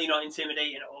 definitely not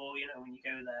intimidating at all, you know, when you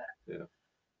go there. Yeah.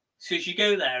 So as you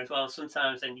go there as well,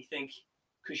 sometimes then you think,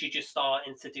 because you're just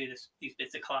starting to do these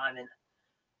bits of climbing,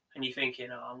 and you're thinking,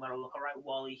 oh, I'm going to look a right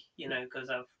wally, you know, because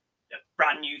I'm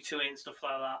brand new to it and stuff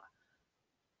like that.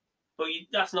 But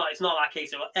it's not that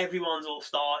case. Everyone's all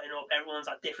starting up, everyone's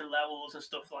at different levels and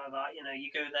stuff like that. You know,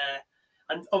 you go there,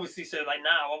 and obviously, so like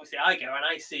now, obviously, I go and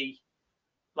I see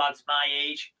lads my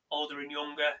age, older and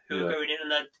younger, who are going in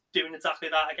and they're doing exactly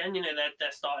that again. You know,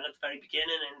 they're starting at the very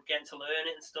beginning and getting to learn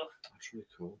it and stuff. That's really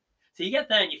cool. So you get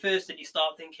there and you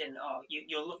start thinking, oh,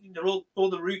 they're all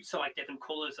the routes are like different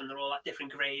colours and they're all at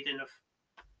different grading of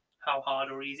how hard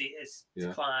or easy it is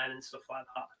to climb and stuff like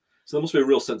that. So there must be a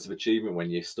real sense of achievement when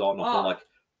you're starting off on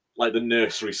like the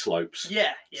nursery slopes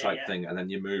type thing, and then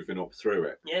you're moving up through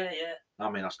it. Yeah. I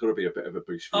mean, that's got to be a bit of a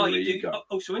boost for your ego.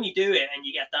 So when you do it and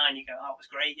you get down, you go, oh, it was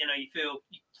great. You know, you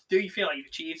feel like you've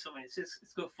achieved something.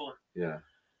 It's good fun. Yeah.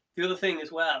 The other thing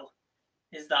as well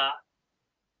is that,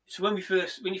 so when you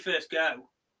first go,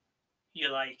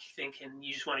 you're like thinking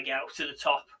you just want to get out to the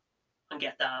top and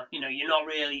get down. You know, you're not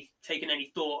really taking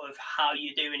any thought of how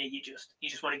you're doing it. You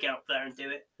just want to get up there and do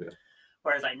it. Yeah.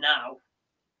 Whereas like now,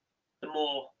 the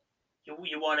more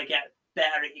you want to get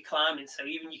better at your climbing. So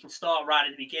even you can start right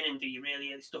at the beginning, do your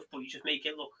really early stuff, but you just make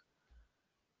it look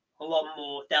a lot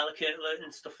more delicate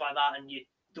and stuff like that. And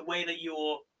the way that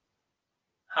you're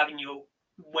having your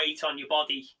weight on your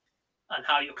body and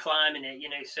how you're climbing it, you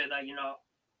know, so that you're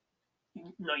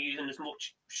not using as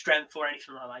much strength or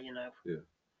anything like that, you know. Yeah.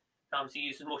 Having to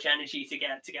use as much energy to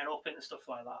get up it and stuff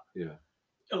like that. Yeah.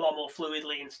 A lot more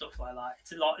fluidly and stuff like that.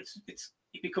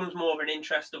 It becomes more of an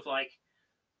interest of like,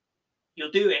 you'll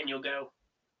do it and you'll go,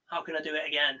 how can I do it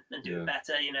again and do it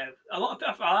better? You know,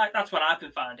 that's what I've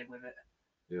been finding with it.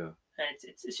 Yeah. And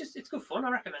it's good fun.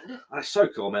 I recommend it. And it's so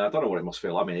cool, man. I don't know what it must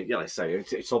feel. I mean, like I say,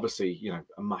 it's obviously, you know,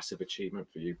 a massive achievement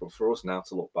for you, but for us now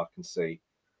to look back and see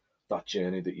that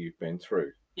journey that you've been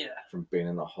through, from being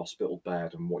in that hospital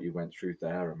bed and what you went through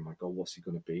there, and my God, what's he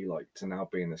going to be like? To now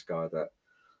being this guy that,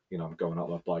 you know, I'm going out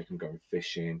on my bike, I'm going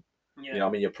fishing. Yeah. You know,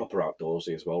 I mean, you're proper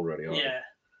outdoorsy as well, really, aren't you?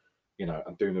 You know,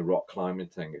 and doing the rock climbing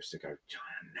thing, it's to go,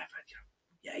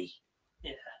 yay.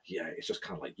 Yeah, it's just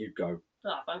kind of like, you go.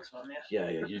 Oh, thanks, man. Yeah,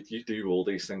 you do all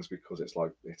these things because it's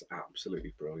like, it's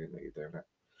absolutely brilliant that you're doing it.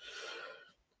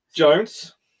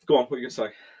 Jones, go on, what are you going to say?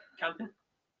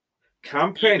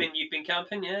 Camping. You've been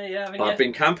camping, yeah. I've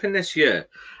been camping this year.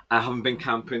 I haven't been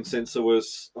camping since I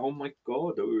was, oh my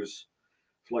God, it was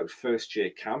like first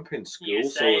year camping school.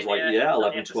 So I was like,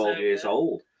 11, 12 years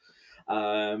old.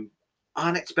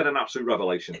 And it's been an absolute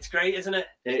revelation. It's great, isn't it?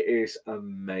 It is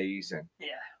amazing. Yeah.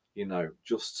 You know,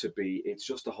 it's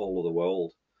just a whole other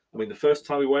world. I mean, the first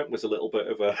time we went was a little bit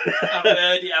of a. I've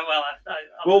heard,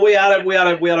 well, we had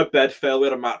a bed fail, we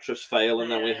had a mattress fail, and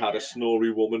then we had a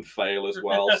snory woman fail as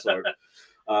well. So,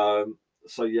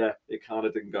 so yeah, it kind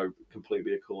of didn't go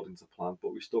completely according to plan,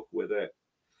 but we stuck with it.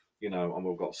 You know, and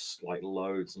we've got like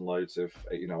loads and loads of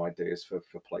ideas for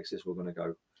places we're going to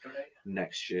go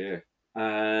next year.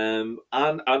 And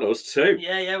us too.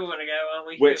 Yeah, we're gonna go, aren't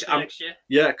we? Which next year.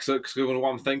 Yeah, because what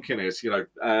I'm thinking is,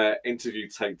 interview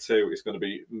take 2 is going to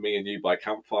be me and you by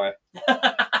campfire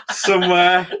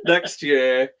somewhere next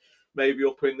year, maybe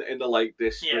up in the Lake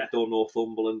District or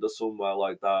Northumberland or somewhere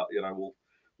like that. You know,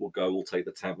 we'll take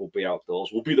the tent, we'll be outdoors,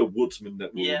 we'll be the woodsman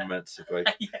that we were meant to be.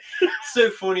 It's so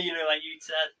funny, you know, like you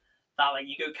said that, like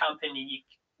you go camping and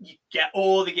you get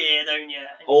all the gear, don't you?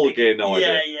 All the gear, no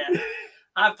idea. Yeah.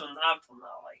 I've done that.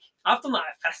 Like I've done that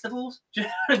at festivals. Do you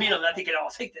know what I mean? I'm thinking, I'll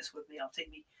take this with me. I'll take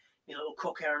me little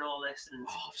cooker and all this. And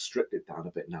I've stripped it down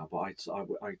a bit now, but I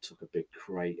took a big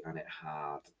crate and it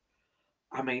had.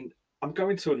 I mean, I'm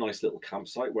going to a nice little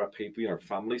campsite where people,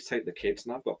 families take the kids,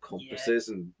 and I've got compasses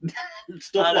and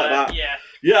stuff like that.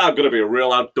 Yeah, I'm going to be a real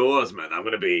outdoorsman. I'm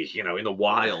going to be, in the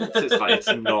wild. It's like, it's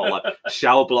not like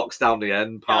shower blocks down the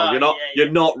end, pal.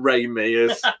 You're not Ray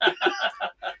Mears.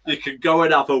 You can go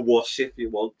and have a wash if you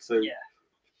want to. Yeah.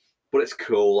 But it's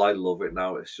cool. I love it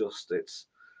now. I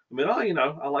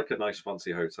like a nice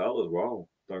fancy hotel as well.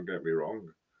 Don't get me wrong.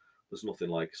 There's nothing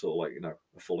like a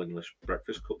full English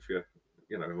breakfast cooked for you,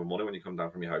 in the morning when you come down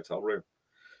from your hotel room.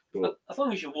 But as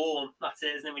long as you're warm, that's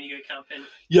it, isn't it, when you go camping?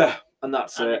 Yeah, and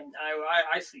that's it.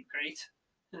 I sleep great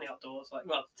in the outdoors,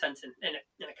 tenting in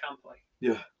a camp,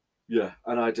 Yeah,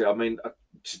 and I do. I mean,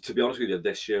 to be honest with you,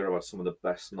 this year I've had some of the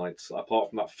best nights. Apart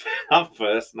from that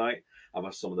first night, I've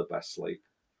had some of the best sleep.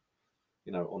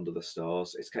 Under the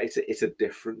stars. It's a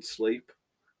different sleep,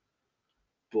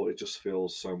 but it just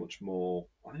feels so much more.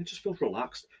 I mean, it just feels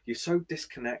relaxed. You're so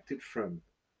disconnected from,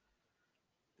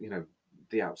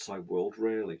 the outside world,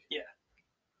 really. Yeah.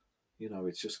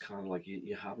 It's just kind of like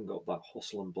you haven't got that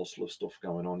hustle and bustle of stuff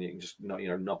going on. You can just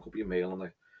knock up your meal on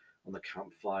the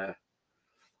campfire.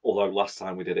 Although last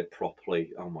time we did it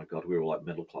properly, oh my god, we were like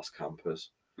middle class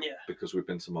campers. Yeah. Because we've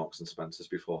been to Marks and Spencer's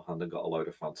beforehand and got a load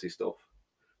of fancy stuff.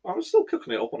 I was still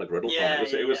cooking it up on a griddle pan.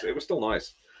 It was still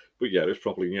nice. But yeah, it was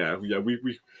probably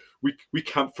we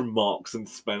camped from Marks and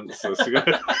Spencer's.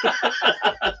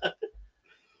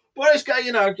 But it's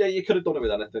you could have done it with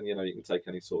anything. You can take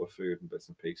any sort of food and bits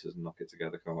and pieces and knock it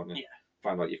together, can't you? Yeah.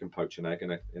 Find out you can poach an egg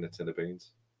in a tin of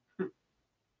beans.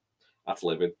 That's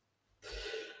living.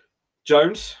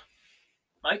 Jones.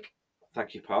 Mike.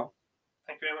 Thank you, pal.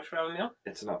 Thank you very much for having me on.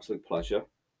 It's an absolute pleasure.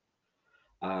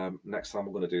 Next time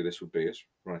we're going to do this with beers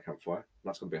around a campfire.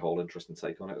 That's going to be a whole interesting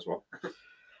take on it as well.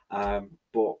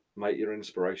 But mate, you're an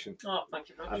inspiration. Oh, thank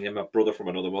you very much. And you're my brother from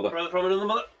another mother.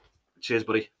 Cheers,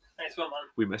 buddy. Nice one, man.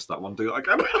 We missed that one. Do it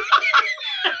again.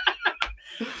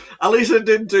 At least I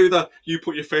didn't do the you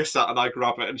put your fist out and I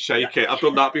grab it and shake it. I've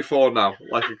done that before now,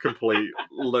 like a complete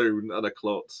loon and a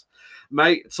klutz.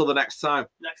 Mate, till the next time.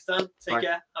 Take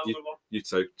care. Have a good one. You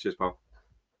too. Cheers, pal.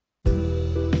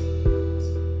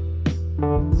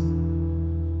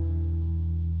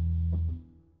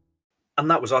 And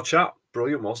that was our chat.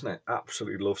 Brilliant, wasn't it?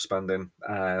 Absolutely love spending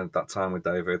that time with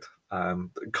David.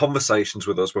 Conversations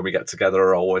with us when we get together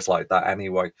are always like that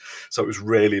anyway. So it was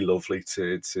really lovely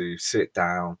to sit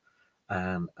down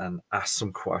and ask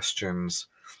some questions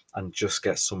and just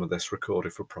get some of this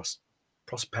recorded for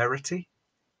prosperity.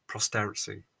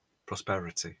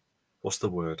 What's the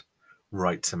word?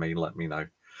 Write to me, let me know.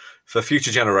 For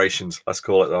future generations, let's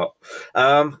call it that.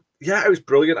 Yeah, it was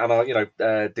brilliant. And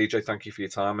DJ, thank you for your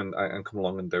time and come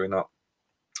along and doing that.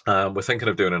 We're thinking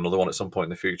of doing another one at some point in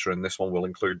the future, and this one will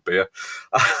include beer.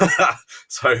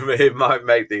 So it might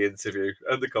make the interview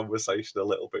and the conversation a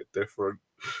little bit different.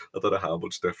 I don't know how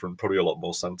much different, probably a lot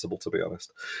more sensible, to be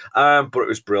honest. But it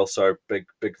was brilliant. So big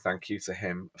thank you to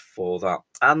him for that.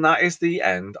 And that is the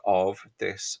end of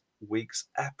this week's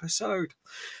episode.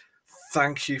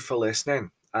 Thank you for listening.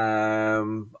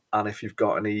 And if you've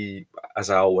got any,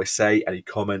 as I always say, any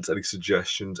comments, any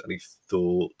suggestions, any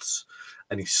thoughts,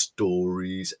 any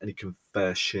stories, any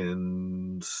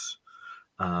confessions,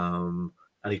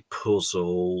 any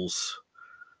puzzles,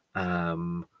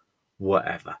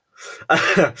 whatever,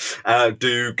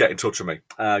 do get in touch with me.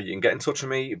 You can get in touch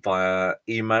with me via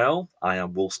email. I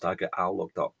am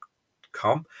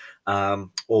woolstag@outlook.com,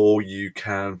 or you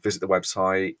can visit the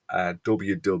website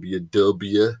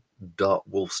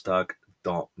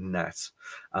www.woolstag.net,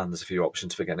 and there's a few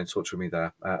options for getting in touch with me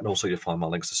there, and also you'll find my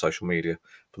links to social media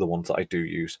for the ones that I do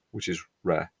use, which is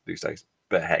rare these days,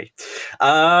 but hey.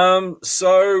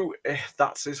 So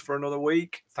that's it for another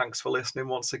week. Thanks for listening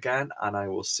once again, and I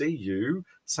will see you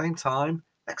same time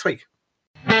next week.